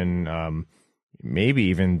Boston. Maybe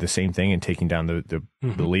even the same thing and taking down the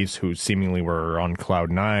Leafs, who seemingly were on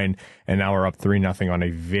cloud 9, and now are up 3-0 on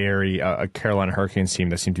a very Carolina Hurricanes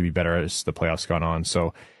team that seemed to be better as the playoffs gone on.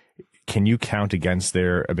 So can you count against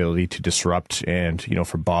their ability to disrupt and, you know,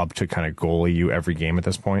 for Bob to kind of goalie you every game at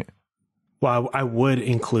this point? Well, I would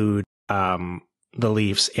include the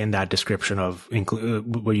Leafs in that description of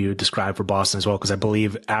what you described for Boston as well, because I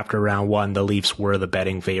believe after round 1, the Leafs were the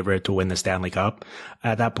betting favorite to win the Stanley Cup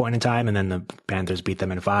at that point in time, and then the Panthers beat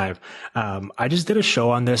them in 5. I just did a show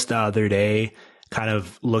on this the other day, kind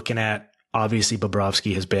of looking at, obviously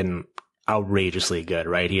Bobrovsky has been outrageously good,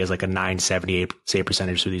 right? He has like a .978 save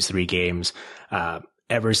percentage through these 3 games.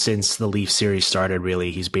 Ever since the Leafs series started,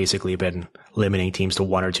 really, he's basically been limiting teams to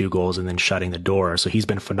 1 or 2 goals and then shutting the door. So he's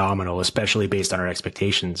been phenomenal, especially based on our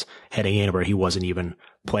expectations heading in, where he wasn't even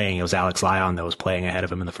playing. It was Alex Lyon that was playing ahead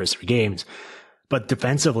of him in the first 3 games. But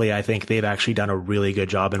defensively, I think they've actually done a really good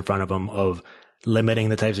job in front of him of limiting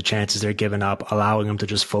the types of chances they're giving up, allowing him to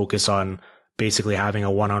just focus on basically having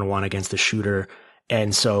a one-on-one against the shooter.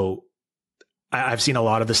 And so I've seen a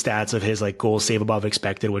lot of the stats of his like goals save above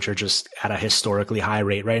expected, which are just at a historically high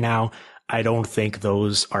rate right now. I don't think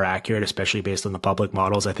those are accurate, especially based on the public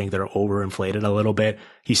models. I think they're overinflated a little bit.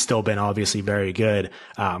 He's still been obviously very good.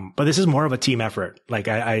 But this is more of a team effort. Like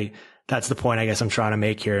that's the point I guess I'm trying to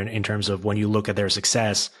make here in terms of when you look at their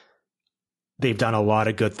success, they've done a lot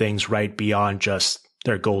of good things right beyond just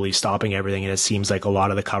their goalie stopping everything. And it seems like a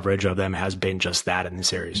lot of the coverage of them has been just that in the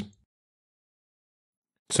series.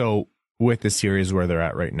 So with the series where they're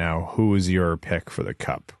at right now, who is your pick for the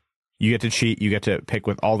Cup? You get to cheat. You get to pick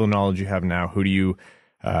with all the knowledge you have now. Who do you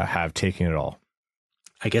have taking it all?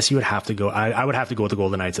 I guess you would have to go. I would have to go with the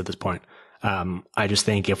Golden Knights at this point. I just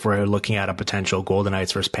think if we're looking at a potential Golden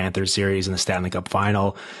Knights versus Panthers series in the Stanley Cup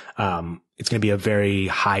final, it's going to be a very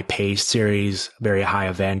high paced series, very high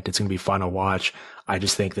event. It's going to be fun to watch. I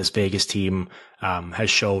just think this Vegas team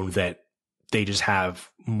has shown that they just have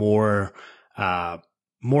more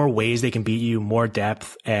ways they can beat you, more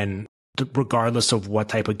depth, and regardless of what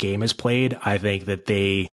type of game is played, I think that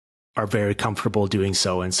they are very comfortable doing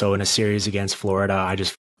so. And so in a series against Florida, I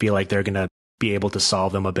just feel like they're going to be able to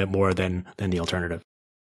solve them a bit more than the alternative.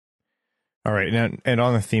 All right. And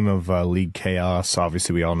on the theme of league chaos,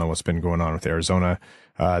 obviously we all know what's been going on with Arizona.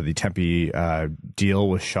 The Tempe deal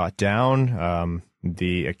was shot down.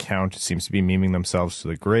 The account seems to be memeing themselves to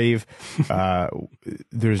the grave.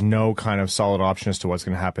 There's no kind of solid option as to what's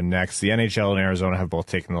going to happen next. The NHL and Arizona have both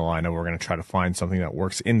taken the line of we're going to try to find something that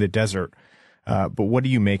works in the desert. But what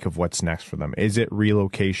do you make of what's next for them? Is it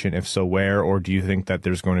relocation? If so, where? Or do you think that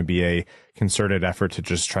there's going to be a concerted effort to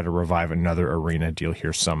just try to revive another arena deal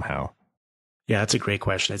here somehow? Yeah, that's a great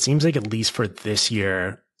question. It seems like at least for this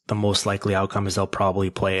year, the most likely outcome is they'll probably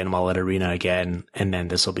play in Mullet Arena again, and then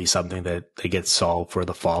this will be something that they get solved for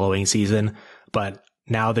the following season. But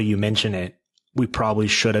now that you mention it, we probably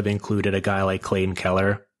should have included a guy like Clayton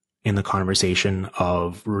Keller in the conversation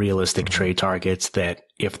of realistic trade targets that,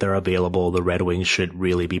 if they're available, the Red Wings should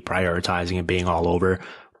really be prioritizing and being all over,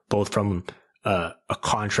 both from a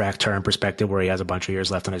contract term perspective where he has a bunch of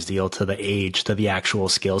years left on his deal, to the age, to the actual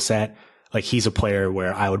skill set. Like, he's a player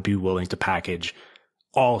where I would be willing to package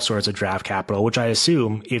all sorts of draft capital, which I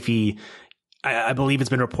assume I believe it's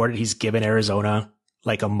been reported he's given Arizona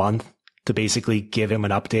like a month to basically give him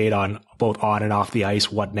an update on both on and off the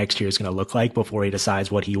ice what next year is going to look like before he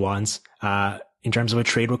decides what he wants in terms of a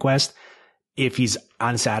trade request. If he's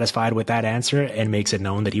unsatisfied with that answer and makes it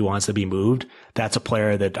known that he wants to be moved, that's a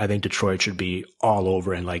player that I think Detroit should be all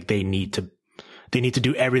over, and like they need to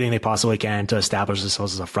do everything they possibly can to establish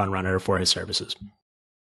themselves as a front runner for his services.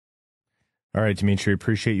 All right, Dimitri,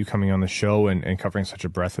 appreciate you coming on the show and covering such a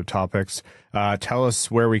breadth of topics. Tell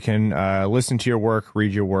us where we can listen to your work,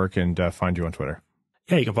 read your work, and find you on Twitter.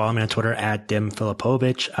 Yeah, you can follow me on Twitter at Dim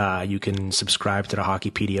Filipovic. You can subscribe to the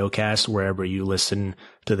Hockey PDOcast wherever you listen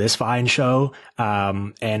to this fine show.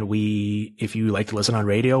 And if you like to listen on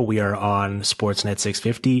radio, we are on Sportsnet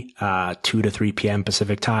 650, 2 to 3 p.m.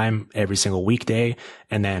 Pacific time every single weekday.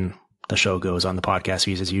 And then the show goes on the podcast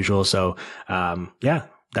feeds as usual. So, yeah.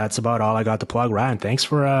 That's about all I got to plug. Ryan, thanks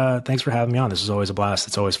for having me on. This is always a blast.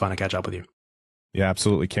 It's always fun to catch up with you. Yeah,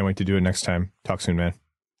 absolutely. Can't wait to do it next time. Talk soon, man.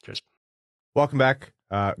 Cheers. Welcome back.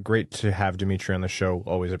 Great to have Dimitri on the show.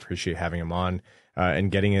 Always appreciate having him on and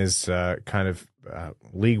getting his kind of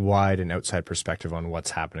league-wide and outside perspective on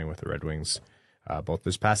what's happening with the Red Wings, both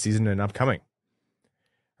this past season and upcoming.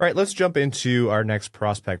 All right, let's jump into our next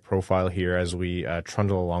prospect profile here as we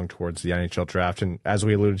trundle along towards the NHL draft. And as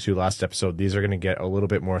we alluded to last episode, these are going to get a little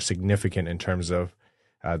bit more significant in terms of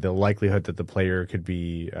the likelihood that the player could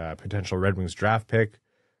be a potential Red Wings draft pick,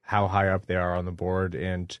 how high up they are on the board.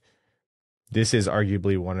 And this is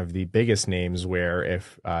arguably one of the biggest names where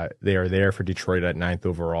if they are there for Detroit at 9th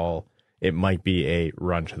overall, it might be a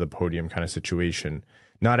run to the podium kind of situation.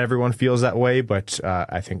 Not everyone feels that way, but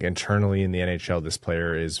I think internally in the NHL, this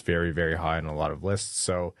player is very, very high on a lot of lists.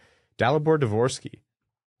 So, Dalibor Dvorsky,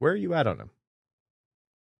 where are you at on him?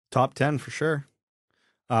 Top 10 for sure.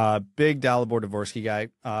 Big Dalibor Dvorsky guy.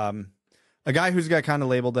 A guy who's got kind of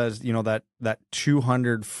labeled as, that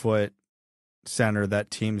 200-foot center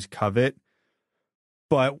that teams covet.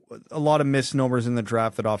 But a lot of misnomers in the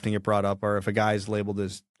draft that often get brought up are if a guy is labeled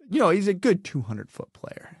as, he's a good 200-foot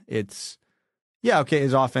player. Yeah, okay,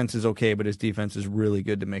 his offense is okay, but his defense is really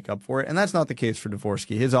good to make up for it. And that's not the case for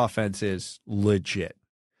Dvorsky. His offense is legit.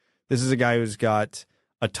 This is a guy who's got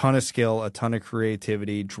a ton of skill, a ton of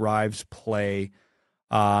creativity, drives play.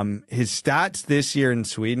 His stats this year in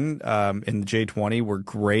Sweden in the J20 were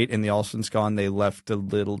great. In the Allsvenskan, they left a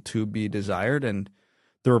little to be desired. And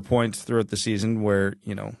there were points throughout the season where,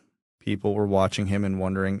 people were watching him and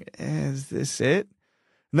wondering, is this it?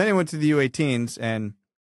 And then he went to the U18s and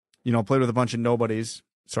played with a bunch of nobodies,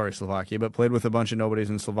 Slovakia, but played with a bunch of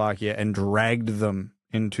nobodies in Slovakia and dragged them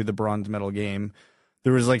into the bronze medal game.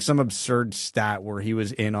 There was like some absurd stat where he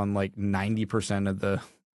was in on like 90%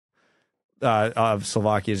 of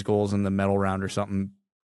Slovakia's goals in the medal round or something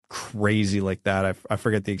crazy like that. I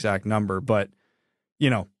forget the exact number, but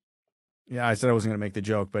I said I wasn't going to make the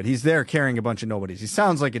joke, but he's there carrying a bunch of nobodies. He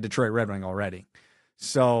sounds like a Detroit Red Wing already.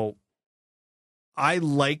 So I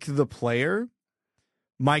like the player.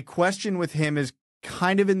 My question with him is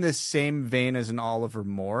kind of in the same vein as an Oliver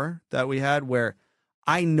Moore that we had, where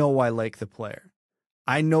I know I like the player.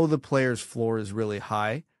 I know the player's floor is really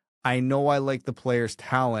high. I know I like the player's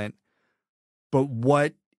talent, but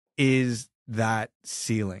what is that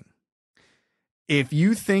ceiling? If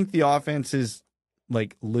you think the offense is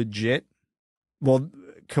like legit, well,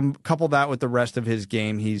 couple that with the rest of his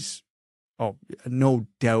game, he's no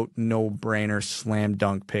doubt, no brainer, slam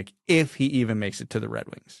dunk pick if he even makes it to the Red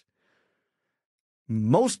Wings.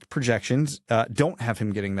 Most projections don't have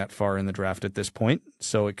him getting that far in the draft at this point,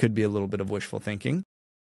 so it could be a little bit of wishful thinking.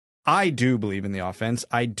 I do believe in the offense.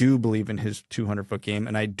 I do believe in his 200-foot game,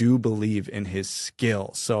 and I do believe in his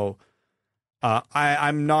skill. So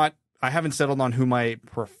I'm not I haven't settled on who my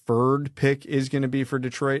preferred pick is going to be for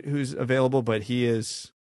Detroit, who's available, but he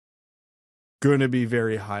is going to be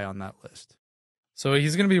very high on that list. So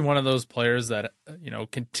he's going to be one of those players that,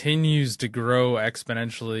 continues to grow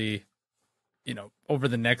exponentially, over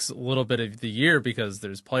the next little bit of the year, because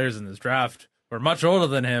there's players in this draft who are much older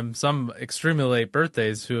than him, some extremely late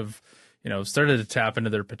birthdays, who have, started to tap into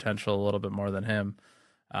their potential a little bit more than him.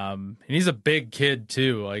 And he's a big kid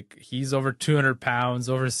too. Like, he's over 200 pounds,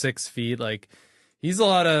 over 6 feet. Like, he's a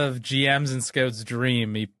lot of GMs and scouts'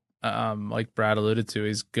 dream. He, like Brad alluded to,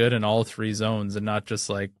 he's good in all three zones, and not just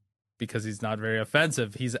like because he's not very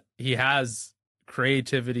offensive. He has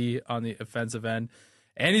creativity on the offensive end,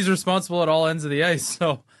 and he's responsible at all ends of the ice.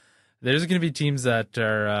 So there's going to be teams that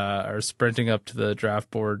are sprinting up to the draft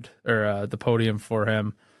board or the podium for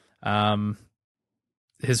him.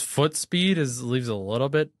 His foot speed leaves a little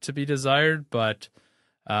bit to be desired, but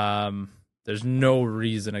there's no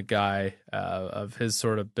reason a guy of his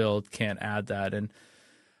sort of build can't add that. And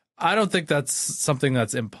I don't think that's something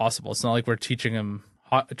that's impossible. It's not like we're teaching him,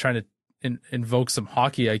 trying to invoke some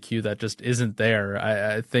hockey IQ that just isn't there.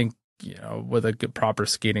 I think, with a good, proper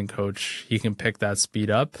skating coach, he can pick that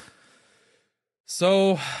speed up.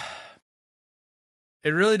 So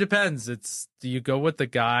it really depends. Do you go with the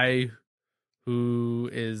guy who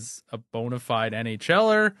is a bona fide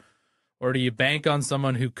NHLer, or do you bank on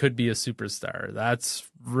someone who could be a superstar? That's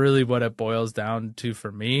really what it boils down to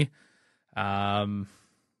for me. I'm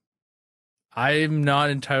not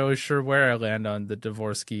entirely sure where I land on the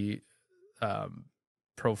Dvorsky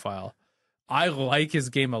profile. I like his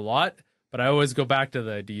game a lot, but I always go back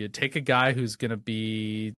to do you take a guy who's going to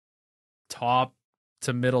be top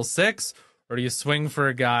to middle six, or do you swing for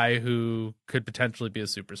a guy who could potentially be a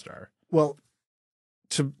superstar? Well,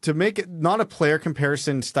 to make it not a player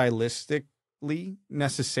comparison stylistically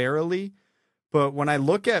necessarily, but when I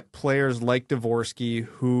look at players like Dvorsky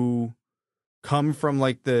who come from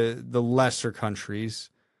like the lesser countries,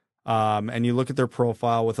 and you look at their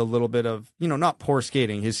profile with a little bit of, not poor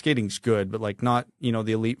skating. His skating's good, but like not, the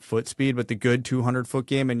elite foot speed, but the good 200-foot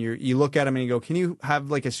game. And you look at him and you go, can you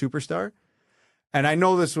have like a superstar? And I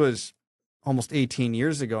know this was almost 18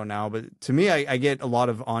 years ago now, but to me, I get a lot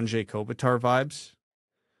of Andrzej Kopitar vibes.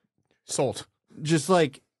 Sold. Just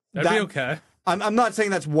like that'd that, be okay. I'm not saying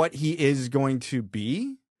that's what he is going to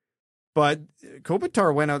be, but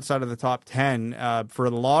Kopitar went outside of the top 10 for a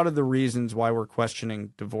lot of the reasons why we're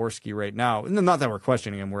questioning Dvorsky right now. Not that we're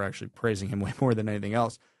questioning him, we're actually praising him way more than anything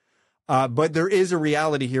else. But there is a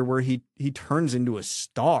reality here where he turns into a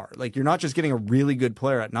star. Like, you're not just getting a really good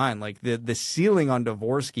player at 9. Like, the ceiling on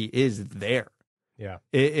Dvorsky is there. Yeah.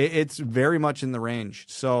 It's very much in the range.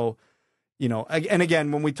 So, and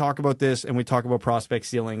again, when we talk about this and we talk about prospect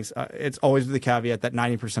ceilings, it's always with the caveat that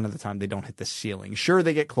 90% of the time they don't hit the ceiling. Sure,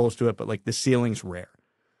 they get close to it, but like the ceiling's rare.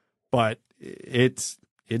 But it's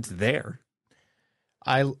there.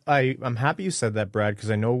 I'm happy you said that, Brad, because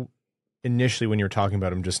I know initially when you were talking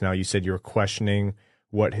about him just now, you said you were questioning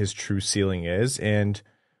what his true ceiling is. And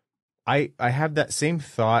I have that same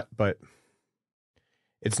thought, but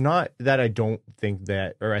it's not that I don't think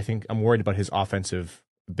that, or I think I'm worried about his offensive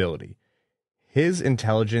ability. His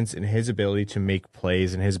intelligence and his ability to make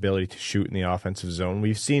plays and his ability to shoot in the offensive zone,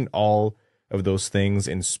 we've seen all of those things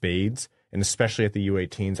in spades, and especially at the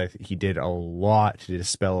U18s, I think he did a lot to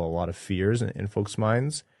dispel a lot of fears in folks'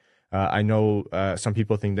 minds. I know some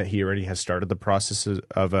people think that he already has started the process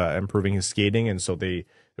of improving his skating, and so they're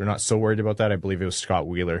not so worried about that. I believe it was Scott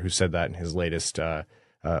Wheeler who said that in his latest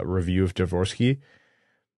review of Dvorsky.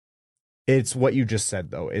 It's what you just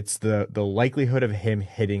said, though. It's the likelihood of him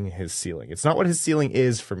hitting his ceiling. It's not what his ceiling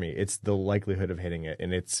is for me. It's the likelihood of hitting it.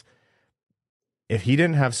 And it's, if he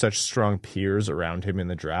didn't have such strong peers around him in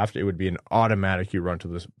the draft, it would be an automatic you run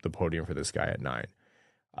to the podium for this guy at 9.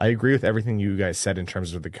 I agree with everything you guys said in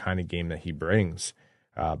terms of the kind of game that he brings.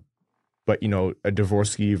 But, a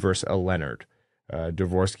Dvorsky versus a Leonard, a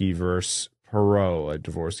Dvorsky versus Perreault, a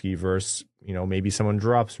Dvorsky versus, maybe someone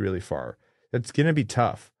drops really far. That's going to be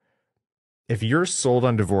tough. If you're sold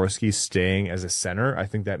on Dvorsky staying as a center, I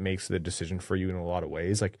think that makes the decision for you in a lot of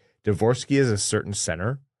ways. Like, Dvorsky is a certain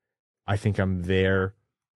center. I think I'm there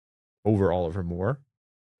over Oliver Moore.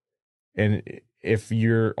 And if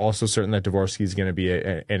you're also certain that Dvorsky is going to be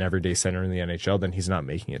an everyday center in the NHL, then he's not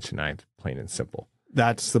making it to 9th, plain and simple.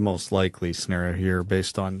 That's the most likely scenario here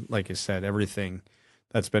based on, like I said, everything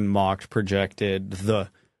that's been mocked, projected, the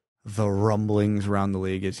rumblings around the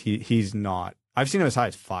league is he's not. I've seen him as high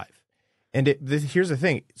as 5. And here's the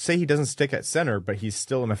thing. Say he doesn't stick at center, but he's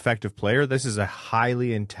still an effective player. This is a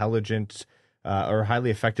highly intelligent or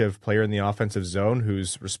highly effective player in the offensive zone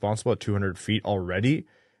who's responsible at 200 feet already.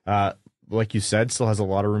 Like you said, still has a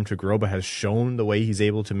lot of room to grow, but has shown the way he's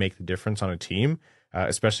able to make the difference on a team,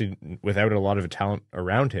 especially without a lot of talent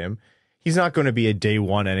around him. He's not going to be a day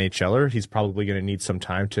one NHLer. He's probably going to need some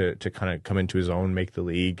time to kind of come into his own, make the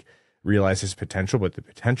league, realize his potential, but the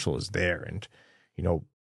potential is there. And,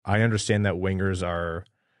 I understand that wingers are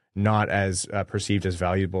not as perceived as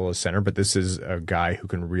valuable as center, but this is a guy who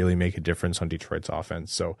can really make a difference on Detroit's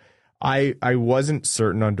offense. So I wasn't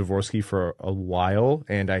certain on Dvorsky for a while,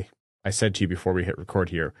 and I said to you before we hit record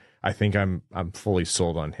here, I think I'm fully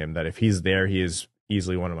sold on him, that if he's there, he is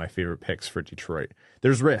easily one of my favorite picks for Detroit.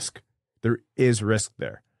 There's risk. There is risk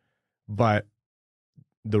there, but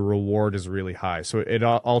the reward is really high. So it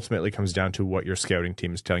ultimately comes down to what your scouting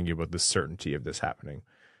team is telling you about the certainty of this happening.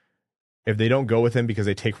 If they don't go with him because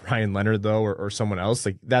they take Ryan Leonard, though, or someone else,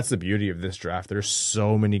 like, that's the beauty of this draft. There's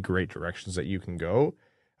so many great directions that you can go.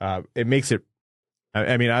 It makes it,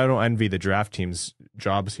 I mean, I don't envy the draft team's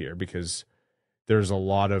jobs here, because there's a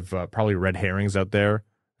lot of probably red herrings out there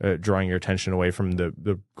drawing your attention away from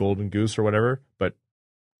the golden goose or whatever. But,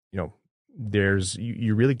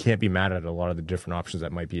 you really can't be mad at a lot of the different options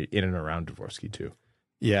that might be in and around Dvorsky too.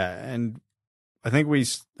 Yeah, and I think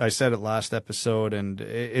I said it last episode, and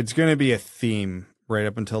it's going to be a theme right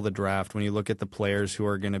up until the draft when you look at the players who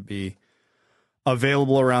are going to be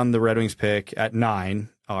available around the Red Wings pick at 9.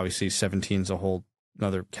 Obviously, 17 is a whole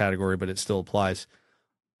another category, but it still applies.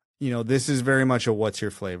 This is very much a what's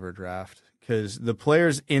your flavor draft, because the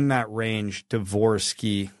players in that range,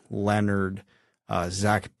 Dvorsky, Leonard,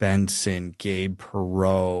 Zach Benson, Gabe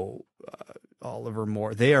Perreault, Oliver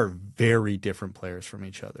Moore, they are very different players from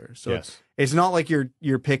each other. So yes. It's not like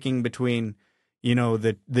you're picking between,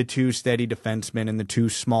 the two steady defensemen and the two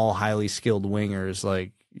small, highly skilled wingers.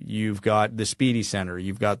 Like, you've got the speedy center,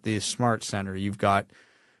 you've got the smart center, you've got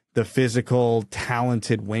the physical,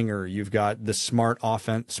 talented winger, you've got the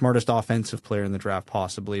smartest offensive player in the draft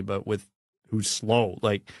possibly, but who's slow.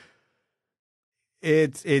 Like,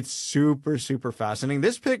 it's super, super fascinating.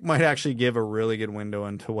 This pick might actually give a really good window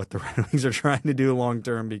into what the Red Wings are trying to do long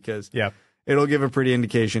term, because it'll give a pretty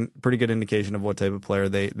good indication of what type of player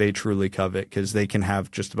they truly covet, because they can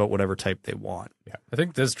have just about whatever type they want. Yeah, I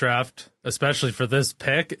think this draft, especially for this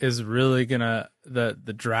pick, is really gonna the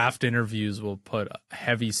draft interviews will put a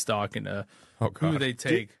heavy stock into who they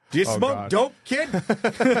take. Do you smoke dope, kid?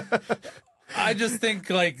 I just think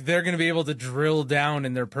they're going to be able to drill down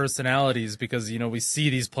in their personalities, because, we see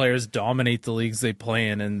these players dominate the leagues they play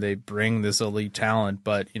in and they bring this elite talent.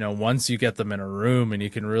 But, once you get them in a room and you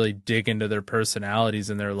can really dig into their personalities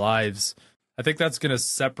and their lives, I think that's going to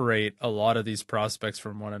separate a lot of these prospects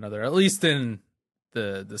from one another, at least in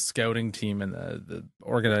the scouting team and the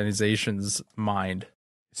organization's mind.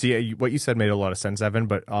 See, what you said made a lot of sense, Evan,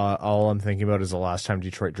 but all I'm thinking about is the last time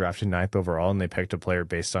Detroit drafted 9th overall and they picked a player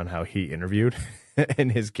based on how he interviewed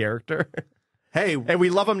and his character. Hey, and we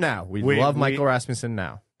love him now. We love Michael Rasmussen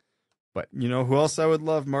now. But you know who else I would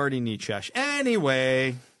love? Marty Necas.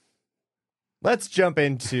 Anyway, let's jump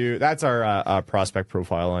into that's our prospect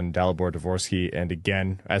profile on Dalibor Dvorsky. And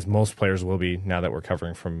again, as most players will be now that we're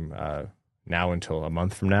covering from now until a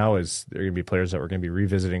month from now, is there going to be players that we're going to be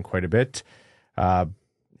revisiting quite a bit.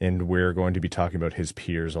 And we're going to be talking about his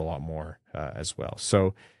peers a lot more as well.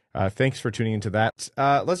 So thanks for tuning into that.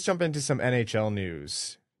 Let's jump into some NHL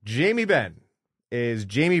news. Jamie Benn is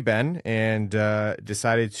Jamie Benn, and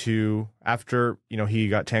decided to, after he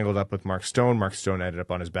got tangled up with Mark Stone ended up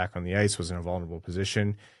on his back on the ice, was in a vulnerable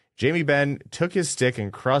position. Jamie Benn took his stick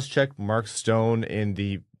and cross-checked Mark Stone in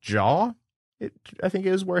the jaw. I think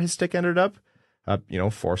it is where his stick ended up.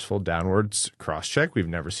 Forceful downwards cross-check. We've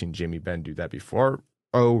never seen Jamie Benn do that before.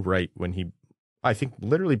 Oh, right, when he, I think,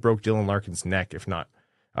 literally broke Dylan Larkin's neck, if not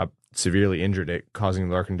severely injured it, causing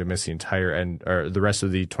Larkin to miss the entire end, or the rest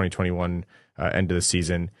of the 2021 end of the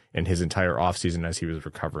season and his entire offseason as he was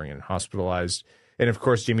recovering and hospitalized. And of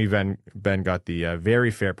course, Jamie Benn got the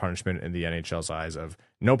very fair punishment in the NHL's eyes of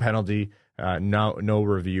no penalty, no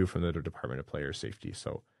review from the Department of Player Safety.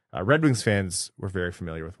 So Red Wings fans were very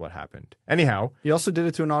familiar with what happened. Anyhow, he also did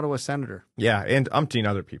it to an Ottawa Senator. Yeah, and umpteen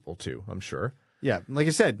other people too, I'm sure. Yeah, like I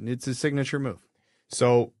said, it's a signature move.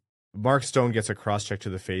 So Mark Stone gets a cross-check to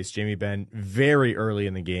the face. Jamie Benn, very early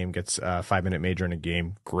in the game, gets a 5-minute major in a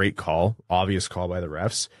game. Great call, obvious call by the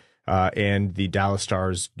refs. And the Dallas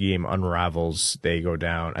Stars game unravels. They go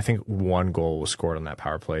down. I think one goal was scored on that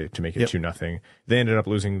power play to make it 2-0. They ended up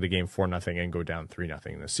losing the game 4-0 and go down 3-0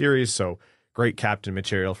 in the series. So great captain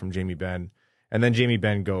material from Jamie Benn. And then Jamie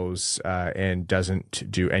Benn goes and doesn't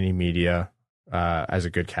do any media, as a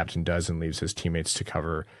good captain does, and leaves his teammates to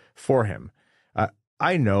cover for him.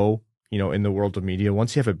 I know, in the world of media,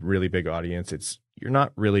 once you have a really big audience, it's you're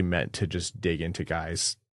not really meant to just dig into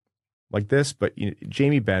guys like this. But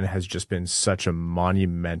Jamie Benn has just been such a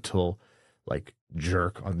monumental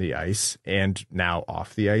jerk on the ice and now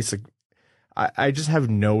off the ice. I just have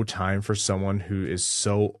no time for someone who is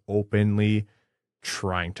so openly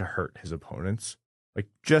trying to hurt his opponents.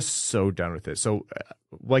 Just so done with it. So,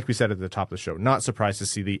 like we said at the top of the show, not surprised to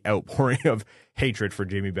see the outpouring of hatred for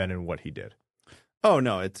Jamie Benn and what he did. Oh,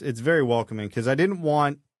 no, it's very welcoming because I didn't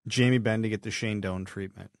want Jamie Benn to get the Shane Doan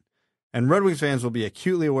treatment. And Red Wings fans will be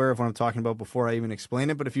acutely aware of what I'm talking about before I even explain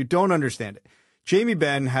it. But if you don't understand it, Jamie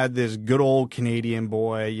Benn had this good old Canadian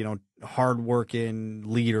boy, hardworking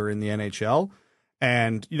leader in the NHL.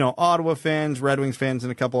 And, Ottawa fans, Red Wings fans,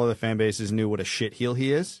 and a couple other fan bases knew what a shitheel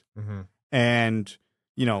he is. Mm-hmm. And,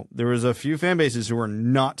 there was a few fan bases who were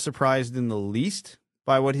not surprised in the least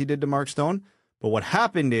by what he did to Mark Stone. But what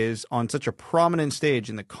happened is, on such a prominent stage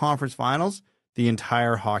in the conference finals, the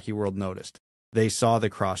entire hockey world noticed. They saw the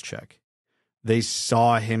cross-check. They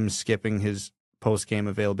saw him skipping his post-game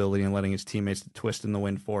availability and letting his teammates twist in the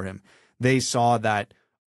wind for him. They saw that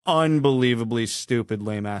unbelievably stupid,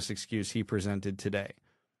 lame-ass excuse he presented today.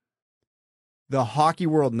 The hockey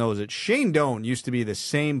world knows it. Shane Doan used to be the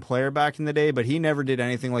same player back in the day, but he never did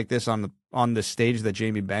anything like this on the stage that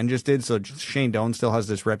Jamie Benn just did, so Shane Doan still has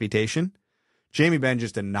this reputation. Jamie Benn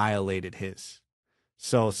just annihilated his.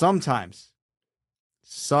 So sometimes,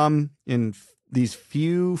 in these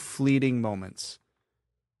few fleeting moments,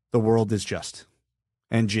 the world is just.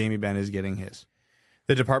 And Jamie Benn is getting his.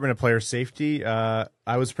 The Department of Player Safety, I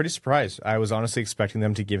was pretty surprised. I was honestly expecting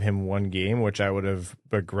them to give him one game, which I would have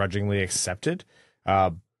begrudgingly accepted.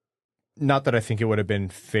 Not that I think it would have been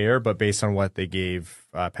fair, but based on what they gave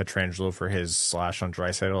Pietrangelo for his slash on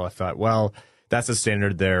Draisaitl, I thought, well, that's a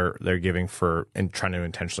standard they're giving for and trying to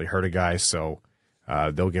intentionally hurt a guy, so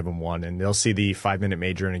they'll give him one. And they'll see the 5-minute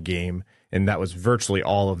major in a game, and that was virtually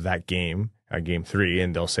all of that game, game 3,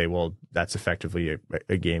 and they'll say, well, that's effectively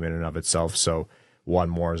a game in and of itself, so one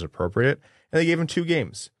more is appropriate. And they gave him 2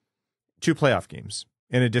 games, 2 playoff games,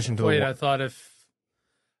 in addition to I thought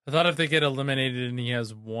if they get eliminated and he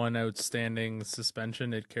has one outstanding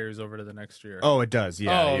suspension, it carries over to the next year. Oh, it does.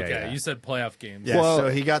 Yeah. Oh, yeah, okay. yeah. You said playoff games. Yeah, well, so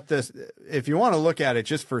he got this. If you want to look at it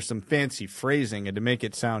just for some fancy phrasing and to make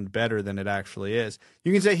it sound better than it actually is,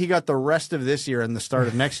 you can say he got the rest of this year and the start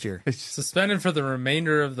of next year. Suspended for the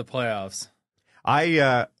remainder of the playoffs.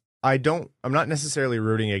 I'm not necessarily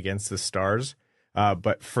rooting against the Stars,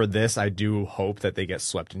 but for this, I do hope that they get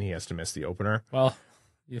swept and he has to miss the opener. Well,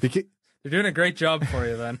 they're doing a great job for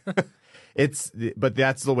you then. But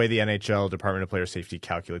that's the way the NHL Department of Player Safety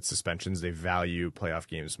calculates suspensions. They value playoff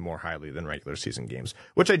games more highly than regular season games,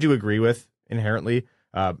 which I do agree with inherently,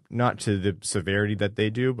 not to the severity that they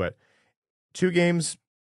do, but 2 games.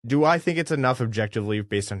 Do I think it's enough objectively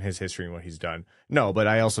based on his history and what he's done? No, but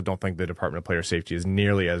I also don't think the Department of Player Safety is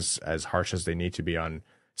nearly as harsh as they need to be on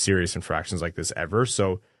serious infractions like this ever.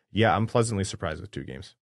 So, yeah, I'm pleasantly surprised with 2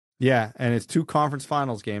 games. Yeah, and it's 2 conference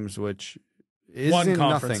finals games, which is one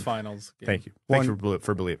conference nothing. Finals game. Thank you. Thanks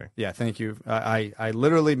for believing. Yeah, thank you. I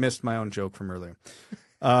literally missed my own joke from earlier.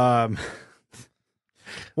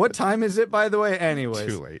 What time is it, by the way? Anyways.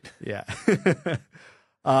 Too late. Yeah.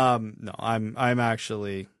 No, I'm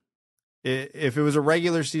actually, if it was a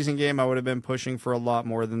regular season game, I would have been pushing for a lot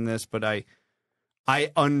more than this, but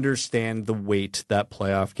I understand the weight that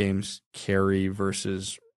playoff games carry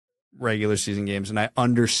versus regular season games, and I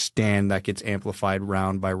understand that gets amplified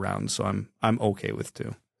round by round, so I'm okay with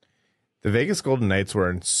 2. The Vegas Golden Knights were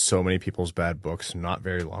in so many people's bad books not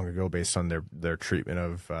very long ago based on their treatment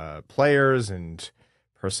of players and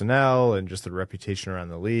personnel and just the reputation around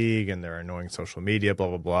the league and their annoying social media, blah,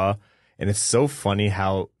 blah, blah. And it's so funny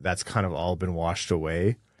how that's kind of all been washed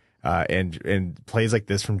away. And plays like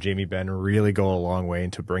this from Jamie Benn really go a long way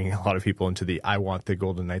into bringing a lot of people into the I want the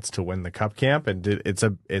Golden Knights to win the Cup camp. And it's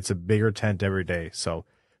a bigger tent every day. So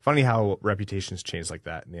funny how reputations change like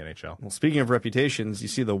that in the NHL. Well, speaking of reputations, you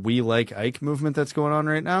see the We Like Ike movement that's going on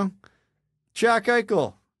right now? Jack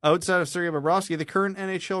Eichel, outside of Sergei Bobrovsky, the current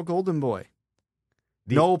NHL Golden Boy.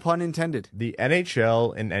 No pun intended. The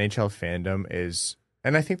NHL and NHL fandom is,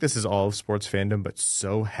 and I think this is all of sports fandom, but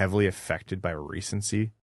so heavily affected by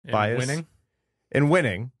recency bias.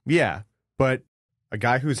 Winning, yeah. But a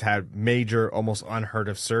guy who's had major, almost unheard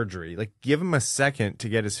of surgery, give him a second to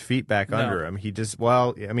get his feet back under him. He just,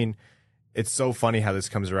 it's so funny how this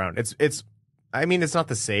comes around. It's not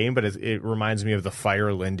the same, but it reminds me of the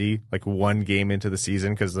Fire Lindy, 1 game into the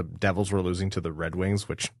season because the Devils were losing to the Red Wings,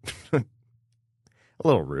 which a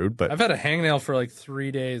little rude, but I've had a hangnail for 3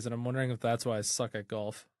 days, and I'm wondering if that's why I suck at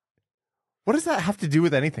golf. What does that have to do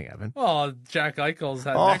with anything, Evan? Well, Jack Eichel's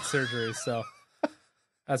had neck surgery, so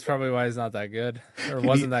That's probably why he's not that good, or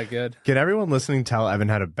wasn't that good. Can everyone listening tell Evan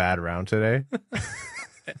had a bad round today?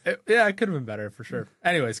 Yeah, it could have been better for sure.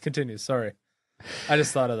 Anyways, continue. Sorry, I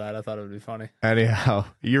just thought of that. I thought it would be funny. Anyhow,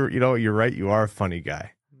 you're right. You are a funny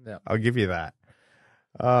guy. Yeah, I'll give you that.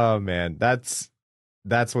 Oh man, that's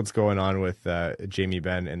what's going on with Jamie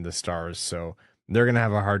Benn and the Stars. So they're gonna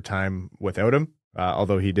have a hard time without him.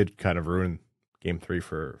 Although he did kind of ruin Game 3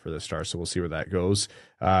 for the Stars, so we'll see where that goes.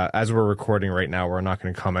 As we're recording right now, we're not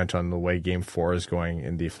going to comment on the way Game 4 is going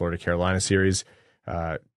in the Florida-Carolina series.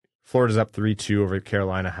 Florida's up 3-2 over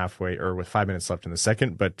Carolina halfway, or with 5 minutes left in the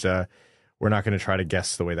second, but we're not going to try to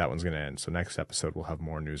guess the way that one's going to end. So next episode, we'll have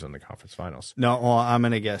more news on the conference finals. No, well, I'm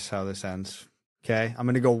going to guess how this ends. Okay? I'm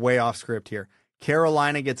going to go way off script here.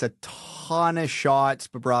 Carolina gets a ton of shots.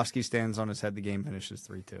 Bobrovsky stands on his head. The game finishes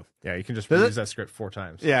 3-2. Yeah, you can just reuse that script 4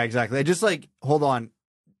 times. Yeah, exactly. I just hold on.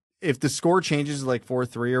 If the score changes to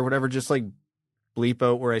 4-3 or whatever, just bleep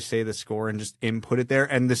out where I say the score and just input it there.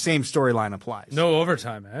 And the same storyline applies. no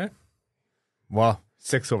overtime, eh? Well,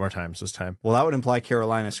 6 overtimes this time. Well, that would imply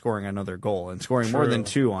Carolina scoring another goal, and scoring more than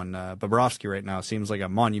 2 on Bobrovsky right now seems like a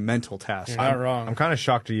monumental task. You're not wrong. I'm kind of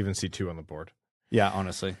shocked to even see 2 on the board. Yeah,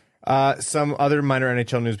 honestly. Some other minor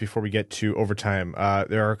NHL news before we get to overtime.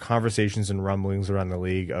 There are conversations and rumblings around the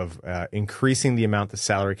league of increasing the amount the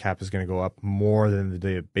salary cap is going to go up more than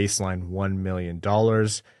the baseline $1 million.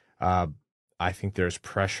 I think there's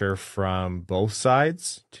pressure from both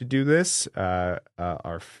sides to do this.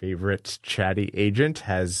 Our favorite chatty agent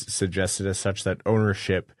has suggested as such that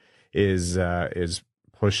ownership is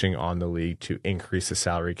pushing on the league to increase the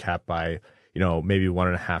salary cap by maybe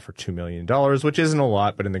 $1.5 or $2 million, which isn't a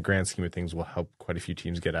lot, but in the grand scheme of things will help quite a few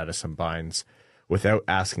teams get out of some binds without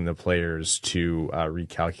asking the players to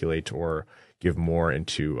recalculate or give more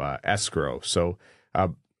into escrow. So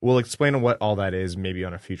we'll explain what all that is maybe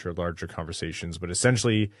on a future larger conversations, but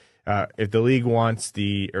essentially if the league wants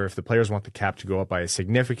if the players want the cap to go up by a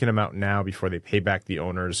significant amount now before they pay back the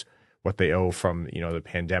owners what they owe from the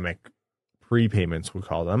pandemic prepayments, we'll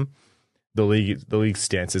call them, the league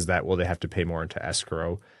stance is that, they have to pay more into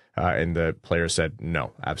escrow. And the players said,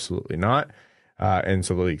 no, absolutely not. And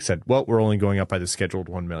so the league said, we're only going up by the scheduled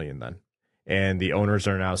 $1 million then. And the owners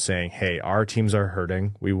are now saying, hey, our teams are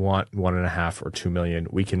hurting. We want $1.5 or $2 million.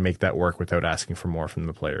 We can make that work without asking for more from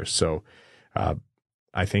the players. So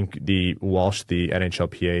I think the Walsh, the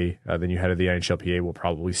NHLPA, the new head of the NHLPA, will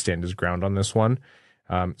probably stand his ground on this one.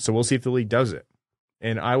 So we'll see if the league does it.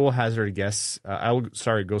 And I will hazard a guess.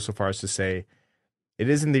 Go so far as to say it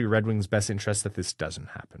is in the Red Wings' best interest that this doesn't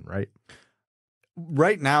happen, right?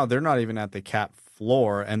 Right now, they're not even at the cap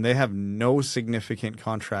floor, and they have no significant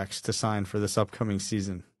contracts to sign for this upcoming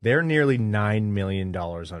season. They're nearly $9 million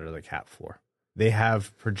under the cap floor. They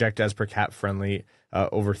have projected as per cap friendly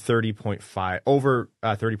over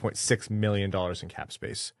 $30.6 million in cap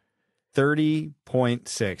space.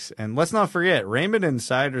 30.6. And let's not forget, Raymond and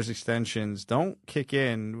Seider's extensions don't kick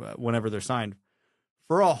in whenever they're signed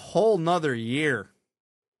for a whole nother year.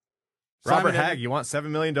 Robert Hagg, you want $7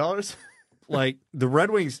 million? The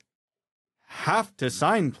Red Wings have to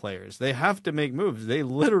sign players. They have to make moves. They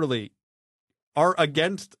literally are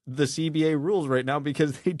against the CBA rules right now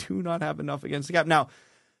because they do not have enough against the cap. Now,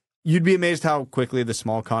 you'd be amazed how quickly the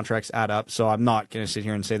small contracts add up. So I'm not going to sit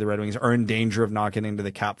here and say the Red Wings are in danger of not getting to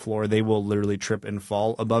the cap floor. They will literally trip and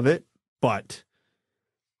fall above it. But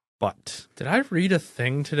did I read a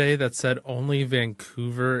thing today that said only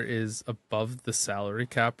Vancouver is above the salary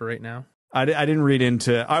cap right now? I didn't read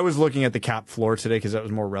into. I was looking at the cap floor today because that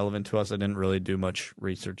was more relevant to us. I didn't really do much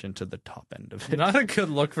research into the top end of it. Not a good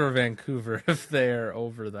look for Vancouver if they're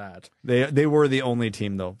over that. They were the only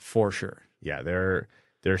team though, for sure. Yeah, they're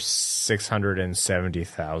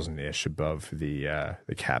 670,000 ish above the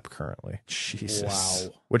cap currently. Jesus,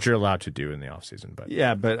 wow, which you're allowed to do in the offseason. But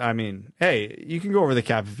yeah, but I mean, hey, you can go over the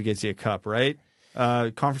cap if it gets you a cup, right?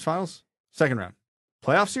 Conference finals, second round,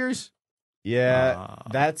 playoff series. Yeah,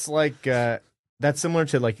 that's similar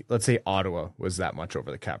to let's say Ottawa was that much over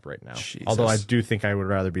the cap right now. Jesus. Although I do think I would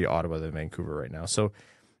rather be Ottawa than Vancouver right now. So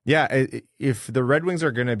yeah, if the Red Wings are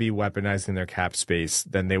going to be weaponizing their cap space,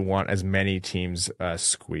 then they want as many teams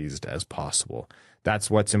squeezed as possible. That's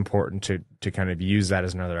what's important to kind of use that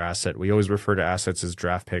as another asset. We always refer to assets as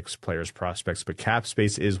draft picks, players, prospects, but cap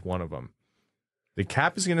space is one of them. The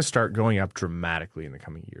cap is going to start going up dramatically in the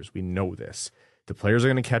coming years. We know this. The players are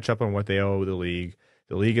going to catch up on what they owe the league.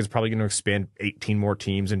 The league is probably going to expand 18 more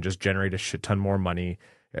teams and just generate a shit ton more money.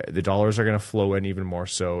 The dollars are going to flow in even more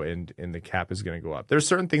so, and the cap is going to go up. There's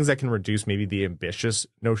certain things that can reduce maybe the ambitious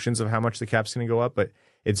notions of how much the cap's going to go up, but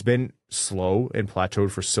it's been slow and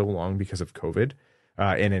plateaued for so long because of COVID.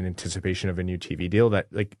 in anticipation of a new TV deal that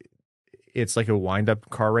it's like a wind-up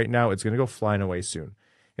car right now. It's going to go flying away soon.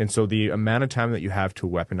 And so the amount of time that you have to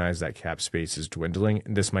weaponize that cap space is dwindling.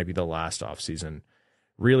 And this might be the last offseason,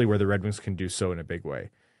 really, where the Red Wings can do so in a big way.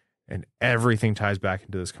 And everything ties back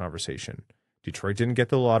into this conversation. Detroit didn't get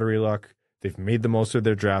the lottery luck. They've made the most of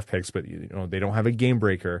their draft picks, but they don't have a game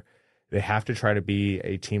breaker. They have to try to be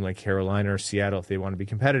a team like Carolina or Seattle if they want to be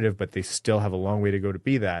competitive, but they still have a long way to go to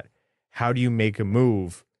be that. How do you make a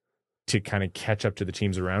move to kind of catch up to the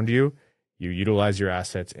teams around you? You utilize your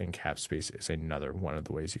assets, and cap space is another one of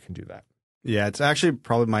the ways you can do that. Yeah, it's actually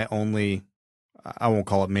probably my only, I won't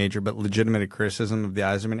call it major, but legitimate criticism of the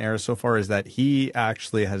Yzerman era so far is that he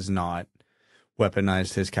actually has not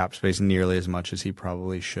weaponized his cap space nearly as much as he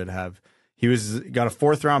probably should have. He got a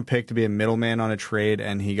 4th round pick to be a middleman on a trade,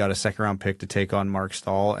 and he got a 2nd round pick to take on Mark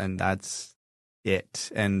Stahl, and that's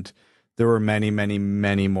it. And there were many, many,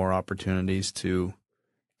 many more opportunities to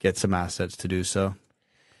get some assets to do so.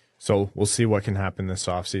 So we'll see what can happen this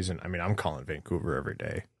offseason. I mean, I'm calling Vancouver every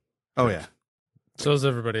day. Oh, yeah. So is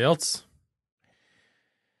everybody else.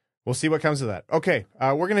 We'll see what comes of that. Okay,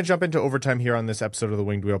 we're going to jump into overtime here on this episode of the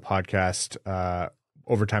Winged Wheel podcast.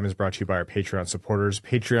 Overtime is brought to you by our Patreon supporters,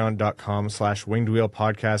 patreon.com/Winged Wheel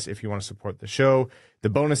podcast. If you want to support the show, the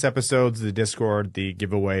bonus episodes, the Discord, the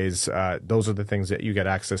giveaways, those are the things that you get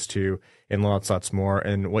access to and lots more.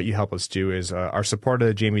 And what you help us do is our support of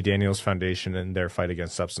the Jamie Daniels Foundation and their fight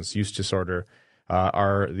against substance use disorder,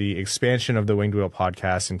 are the expansion of the Winged Wheel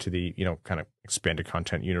podcast into the, kind of expanded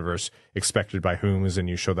content universe. Expected by Whom is a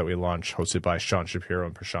new show that we launched, hosted by Sean Shapiro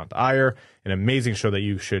and Prashant Iyer. An amazing show that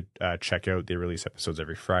you should check out. They release episodes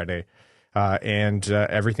every Friday. And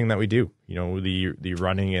everything that we do, the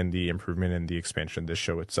running and the improvement and the expansion of this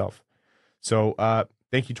show itself. So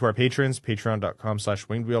thank you to our patrons,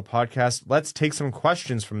 patreon.com/Winged Wheel podcast. Let's take some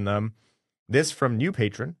questions from them. This from new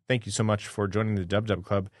patron. Thank you so much for joining the Dub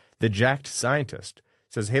Club. The Jacked Scientist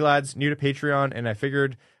says, "Hey lads, new to Patreon, and I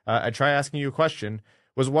figured I'd try asking you a question.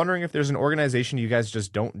 Was wondering if there's an organization you guys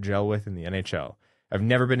just don't gel with in the NHL. I've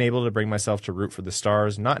never been able to bring myself to root for the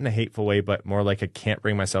Stars, not in a hateful way, but more like a can't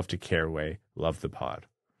bring myself to care way. Love the pod."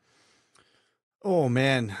 Oh,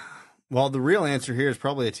 man. Well, the real answer here is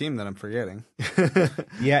probably a team that I'm forgetting.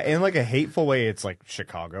 Yeah, in like a hateful way, it's like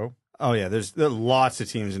Chicago. Oh, yeah, there are lots of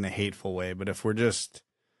teams in a hateful way, but if we're just,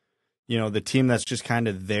 the team that's just kind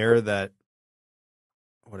of there that,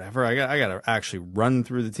 whatever, I got to actually run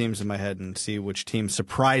through the teams in my head and see which team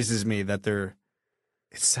surprises me that they're...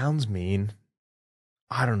 It sounds mean.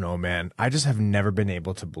 I don't know, man. I just have never been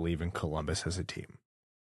able to believe in Columbus as a team.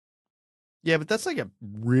 Yeah, but that's like a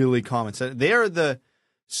really common sense. They are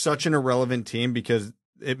such an irrelevant team because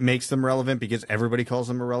it makes them relevant because everybody calls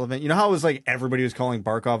them irrelevant. You know how it was like everybody was calling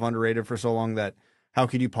Barkov underrated for so long that how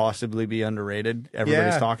could you possibly be underrated?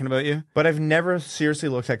 Everybody's talking about you. But I've never seriously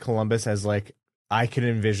looked at Columbus as like, I could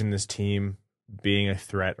envision this team being a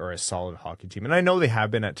threat or a solid hockey team. And I know they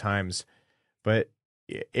have been at times, but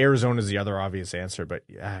Arizona is the other obvious answer. But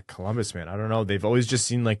yeah, Columbus, man, I don't know. They've always just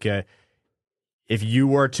seemed like if you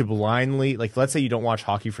were to blindly, like, let's say you don't watch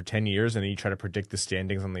hockey for 10 years and then you try to predict the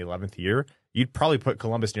standings on the 11th year, you'd probably put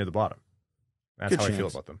Columbus near the bottom. That's Good how chance. I feel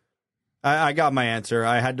about them. I got my answer.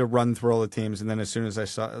 I had to run through all the teams, and then as soon as I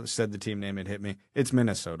said the team name, it hit me. It's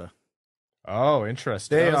Minnesota. Oh,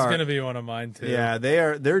 interesting. That was going to be one of mine, too. Yeah,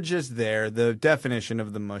 they're just there. The definition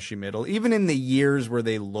of the mushy middle. Even in the years where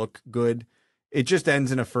they look good, it just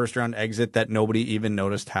ends in a first-round exit that nobody even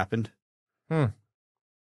noticed happened.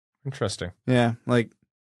 Interesting. Yeah, like,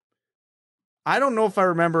 I don't know if I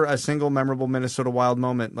remember a single memorable Minnesota Wild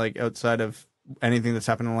moment, like, outside of anything that's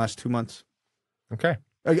happened in the last 2 months. Okay.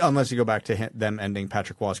 Unless you go back to them ending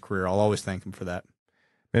Patrick Waugh's career. I'll always thank him for that.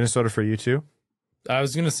 Minnesota for you, too? I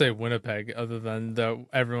was going to say Winnipeg, other than that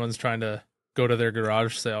everyone's trying to go to their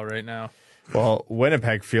garage sale right now. Well,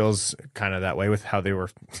 Winnipeg feels kind of that way with how they were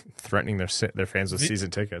threatening their fans with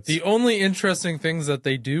season tickets. The only interesting things that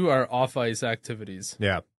they do are off-ice activities.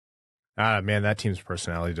 Yeah. Man, that team's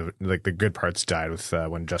personality, like the good parts died with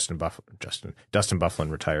when Dustin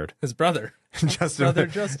Byfuglien retired. His brother. Brother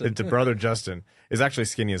Justin is actually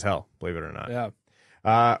skinny as hell, believe it or not.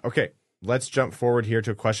 Yeah. Okay, let's jump forward here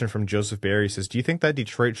to a question from Joseph Barry. He says, do you think that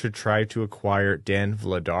Detroit should try to acquire Dan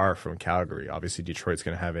Vladar from Calgary? Obviously, Detroit's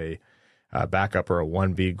going to have a backup or a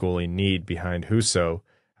 1B goalie need behind Husso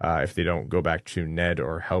if they don't go back to Ned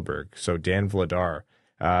or Hellberg. So Dan Vladar,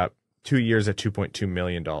 2 years at $2.2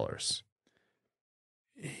 million.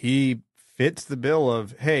 He fits the bill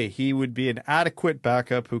of, hey, he would be an adequate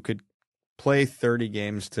backup who could play 30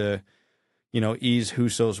 games to, ease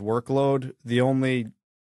Husso's workload. The only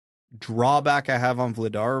drawback I have on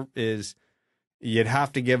Vladar is You'd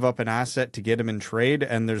have to give up an asset to get him in trade,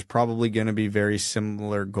 and there's probably going to be very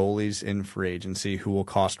similar goalies in free agency who will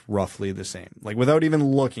cost roughly the same. Like, without even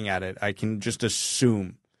looking at it, I can just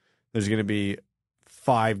assume there's going to be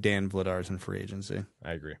 5 Dan Vladars in free agency.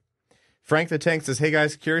 I agree. Frank the Tank says, hey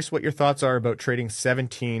guys, curious what your thoughts are about trading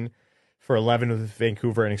 17 for 11 with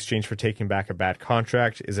Vancouver in exchange for taking back a bad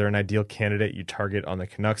contract. Is there an ideal candidate you target on the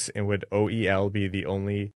Canucks, and would OEL be the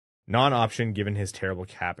only non-option given his terrible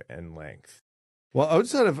cap and length? Well,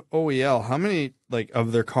 outside of OEL, how many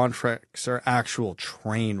of their contracts are actual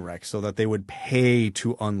train wrecks so that they would pay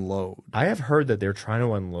to unload? I have heard that they're trying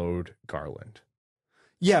to unload Garland.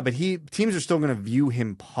 Yeah, but teams are still going to view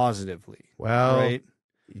him positively. Well, right?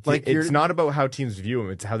 It's not about how teams view him;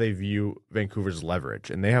 it's how they view Vancouver's leverage,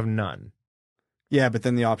 and they have none. Yeah, but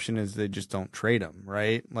then the option is they just don't trade him,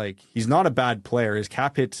 right? Like, he's not a bad player. His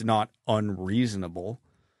cap hit's not unreasonable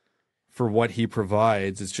for what he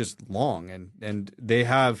provides. It's just long, and they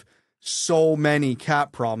have so many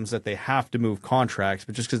cap problems that they have to move contracts,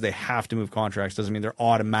 but just because they have to move contracts doesn't mean they're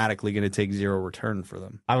automatically going to take zero return for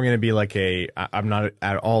them. I'm going to be I'm not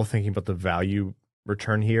at all thinking about the value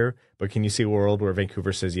return here, but can you see a world where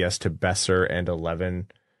Vancouver says yes to Besser and 11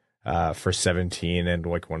 for 17 and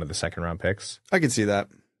one of the second round picks? I could see that.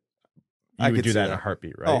 You would do that in a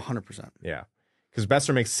heartbeat, right? Oh, 100%. Yeah. Because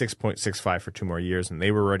Besser makes 6.65 for 2 more years, and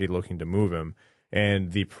they were already looking to move him.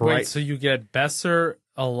 And the price. Wait, so you get Besser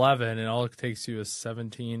 11, and all it takes you is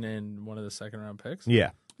 17 and one of the second round picks? Yeah.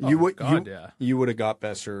 You would have got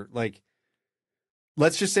Besser.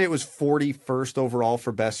 Let's just say it was 41st overall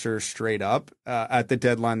for Besser straight up. At the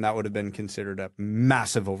deadline, that would have been considered a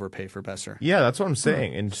massive overpay for Besser. Yeah, that's what I'm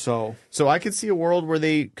saying. And so I could see a world where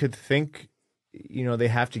they could think, they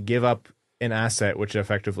have to give up an asset, which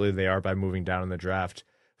effectively they are by moving down in the draft,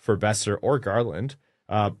 for Besser or Garland,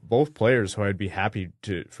 both players who I'd be happy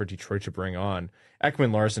for Detroit to bring on.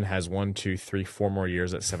 Ekman Larson has 1, 2, 3, 4 more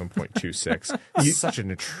years at 7.26. Such an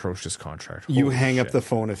atrocious contract. You hang up the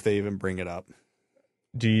phone if they even bring it up.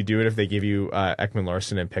 Do you do it if they give you Ekman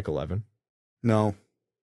Larson and pick 11? No.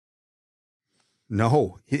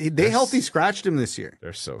 They healthy scratched him this year.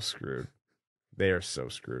 They're so screwed. They are so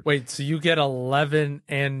screwed. Wait, so you get 11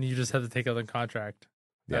 and you just have to take out the contract?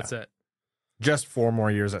 That's it. Just 4 more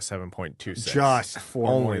years at 7.26. Just 4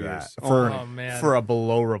 Only more that. years. For a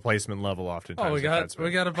below replacement level, oftentimes. Oh,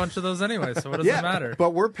 we got a bunch of those anyway, so what does it matter?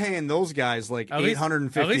 But we're paying those guys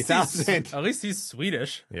 $850,000. At least he's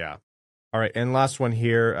Swedish. Yeah. All right, and last one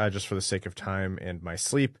here, just for the sake of time and my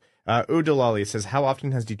sleep. Udalali says, how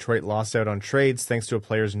often has Detroit lost out on trades thanks to a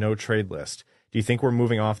player's no trade list? Do you think we're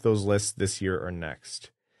moving off those lists this year or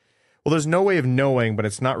next? Well, there's no way of knowing, but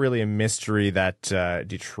it's not really a mystery that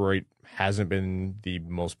Detroit hasn't been the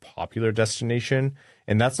most popular destination,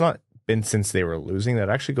 and that's not been since they were losing. That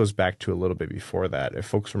actually goes back to a little bit before that. If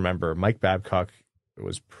folks remember, Mike Babcock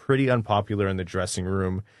was pretty unpopular in the dressing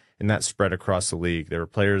room, and that spread across the league. There were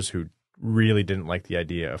players who really didn't like the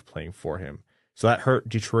idea of playing for him. So that hurt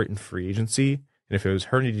Detroit in free agency. And if it was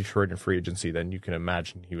hurting Detroit in free agency, then you can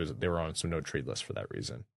imagine they were on some no trade list for that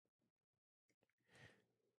reason.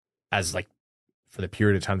 As for the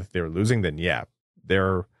period of time that they were losing, then yeah,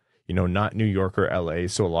 they're not New York or LA,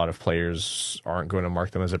 so a lot of players aren't going to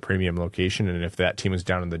mark them as a premium location. And if that team is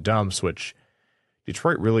down in the dumps, which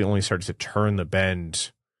Detroit really only started to turn the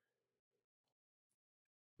bend,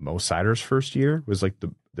 Mo Seider's first year was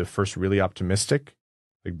the first really optimistic,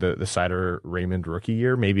 the Seider Raymond rookie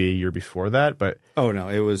year, maybe a year before that. But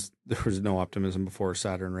there was no optimism before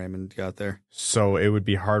Seider and Raymond got there. So it would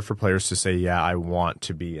be hard for players to say, yeah, I want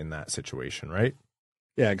to be in that situation, right?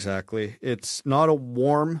 Yeah, exactly. It's not a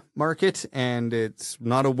warm market and it's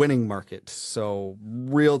not a winning market. So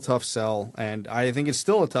real tough sell. And I think it's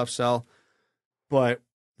still a tough sell, but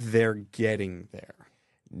they're getting there.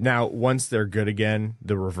 Now, once they're good again,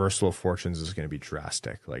 the reversal of fortunes is going to be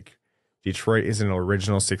drastic. Detroit is an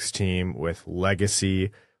original 6 team with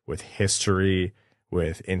legacy, with history,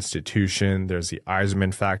 with institution. There's the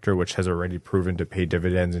Yzerman factor, which has already proven to pay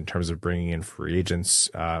dividends in terms of bringing in free agents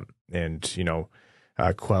and,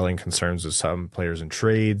 quelling concerns of some players in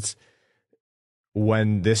trades.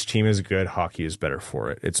 When this team is good, hockey is better for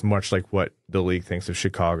it. It's much like what the league thinks of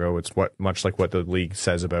Chicago. It's much like what the league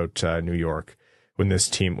says about New York. When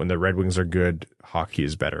the Red Wings are good, hockey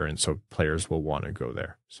is better, and so players will want to go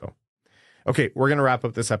there. So, okay, we're going to wrap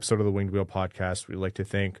up this episode of the Winged Wheel podcast. We'd like to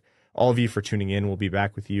thank all of you for tuning in. We'll be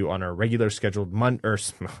back with you on our regular scheduled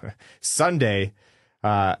Sunday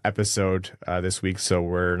episode this week, so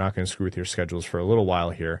we're not going to screw with your schedules for a little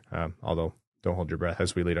while here, although don't hold your breath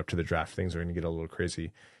as we lead up to the draft. Things are going to get a little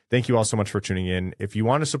crazy Thank you all so much for tuning in. If you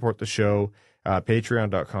want to support the show,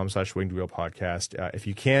 patreon.com/wingedwheelpodcast. If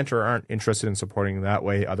you can't or aren't interested in supporting that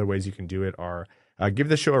way, other ways you can do it are give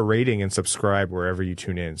the show a rating and subscribe wherever you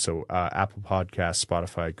tune in. So Apple Podcasts,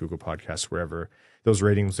 Spotify, Google Podcasts, wherever. Those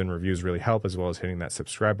ratings and reviews really help, as well as hitting that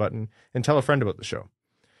subscribe button, and tell a friend about the show.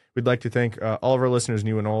 We'd like to thank all of our listeners,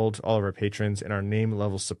 new and old, all of our patrons, and our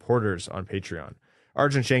name-level supporters on Patreon.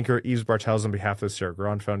 Arjun Shankar, Yves Bartels on behalf of the Sarah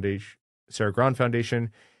Grand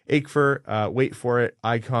Foundation, Aikfer, Wait For It,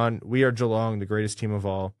 Icon, We Are Geelong, the greatest team of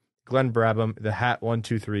all, Glenn Brabham, The Hat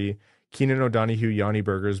 123, Keenan O'Donohue, Yanni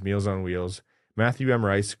Burgers, Meals on Wheels, Matthew M.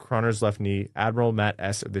 Rice, Croner's Left Knee, Admiral Matt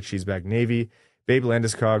S. of the Cheesebag Navy, Babe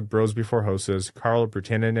Landeskog, Bros Before Hosas, Carl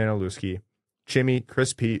Brutanen Analuski, Chimmy,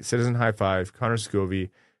 Chris P., Citizen High Five, Connor Scovey,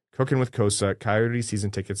 Cooking with Kosa, Coyote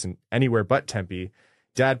season tickets in anywhere but Tempe,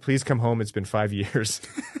 Dad, Please Come Home, It's Been 5 years,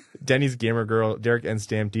 Denny's Gamer Girl, Derek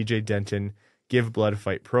Enstam, DJ Denton, Give Blood,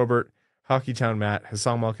 Fight Probert, Hockeytown Matt,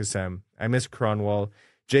 Hassan Malkasem, I Miss Cronwall,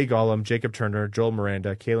 Jay Gollum, Jacob Turner, Joel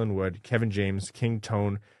Miranda, Kalen Wood, Kevin James, King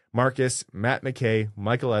Tone, Marcus, Matt McKay,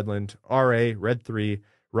 Michael Edlund, R.A., Red 3,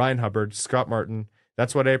 Ryan Hubbard, Scott Martin,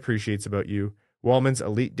 That's What I Appreciates About You, Walman's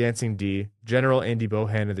Elite Dancing D, General Andy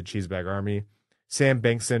Bohan of the Cheesebag Army, Sam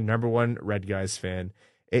Bankson, #1 Red Guys fan,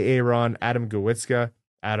 A.A. Ron, Adam Gowitzka,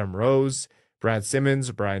 Adam Rose, Brad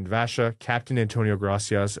Simmons, Brian Vasha, Captain Antonio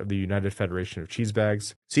Gracias of the United Federation of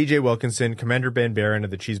Cheesebags, C.J. Wilkinson, Commander Ben Barron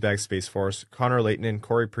of the Cheesebag Space Force, Connor Leighton,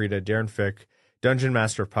 Corey Prida, Darren Fick, Dungeon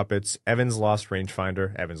Master of Puppets, Evans Lost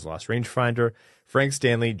Rangefinder, Frank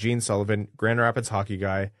Stanley, Gene Sullivan, Grand Rapids Hockey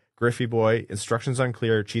Guy, Griffey Boy, Instructions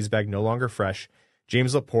Unclear, Cheesebag No Longer Fresh,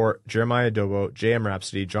 James Laporte, Jeremiah Dobo, J.M.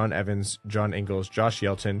 Rhapsody, John Evans, John Ingalls, Josh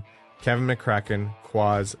Yelton, Kevin McCracken,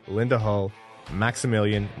 Quaz, Linda Hull,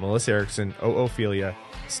 Maximilian, Melissa Erickson, Ophelia,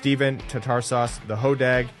 Steven, Tatar Sauce, The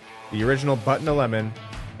Hodag, the original Button a Lemon,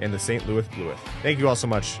 and the St. Louis Blueth. Thank you all so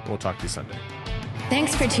much. We'll talk to you Sunday.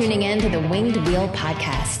 Thanks for tuning in to the Winged Wheel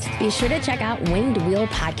Podcast. Be sure to check out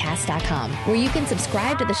wingedwheelpodcast.com, where you can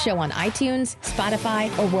subscribe to the show on iTunes, Spotify,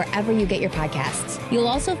 or wherever you get your podcasts. You'll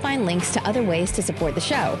also find links to other ways to support the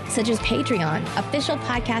show, such as Patreon, official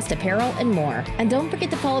podcast apparel, and more. And don't forget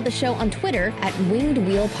to follow the show on Twitter at Winged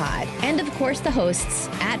Wheel Pod. And of course, the hosts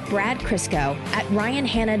at Brad Crisco, at Ryan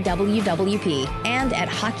Hanna WWP, and at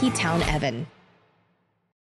Hockeytown Evan.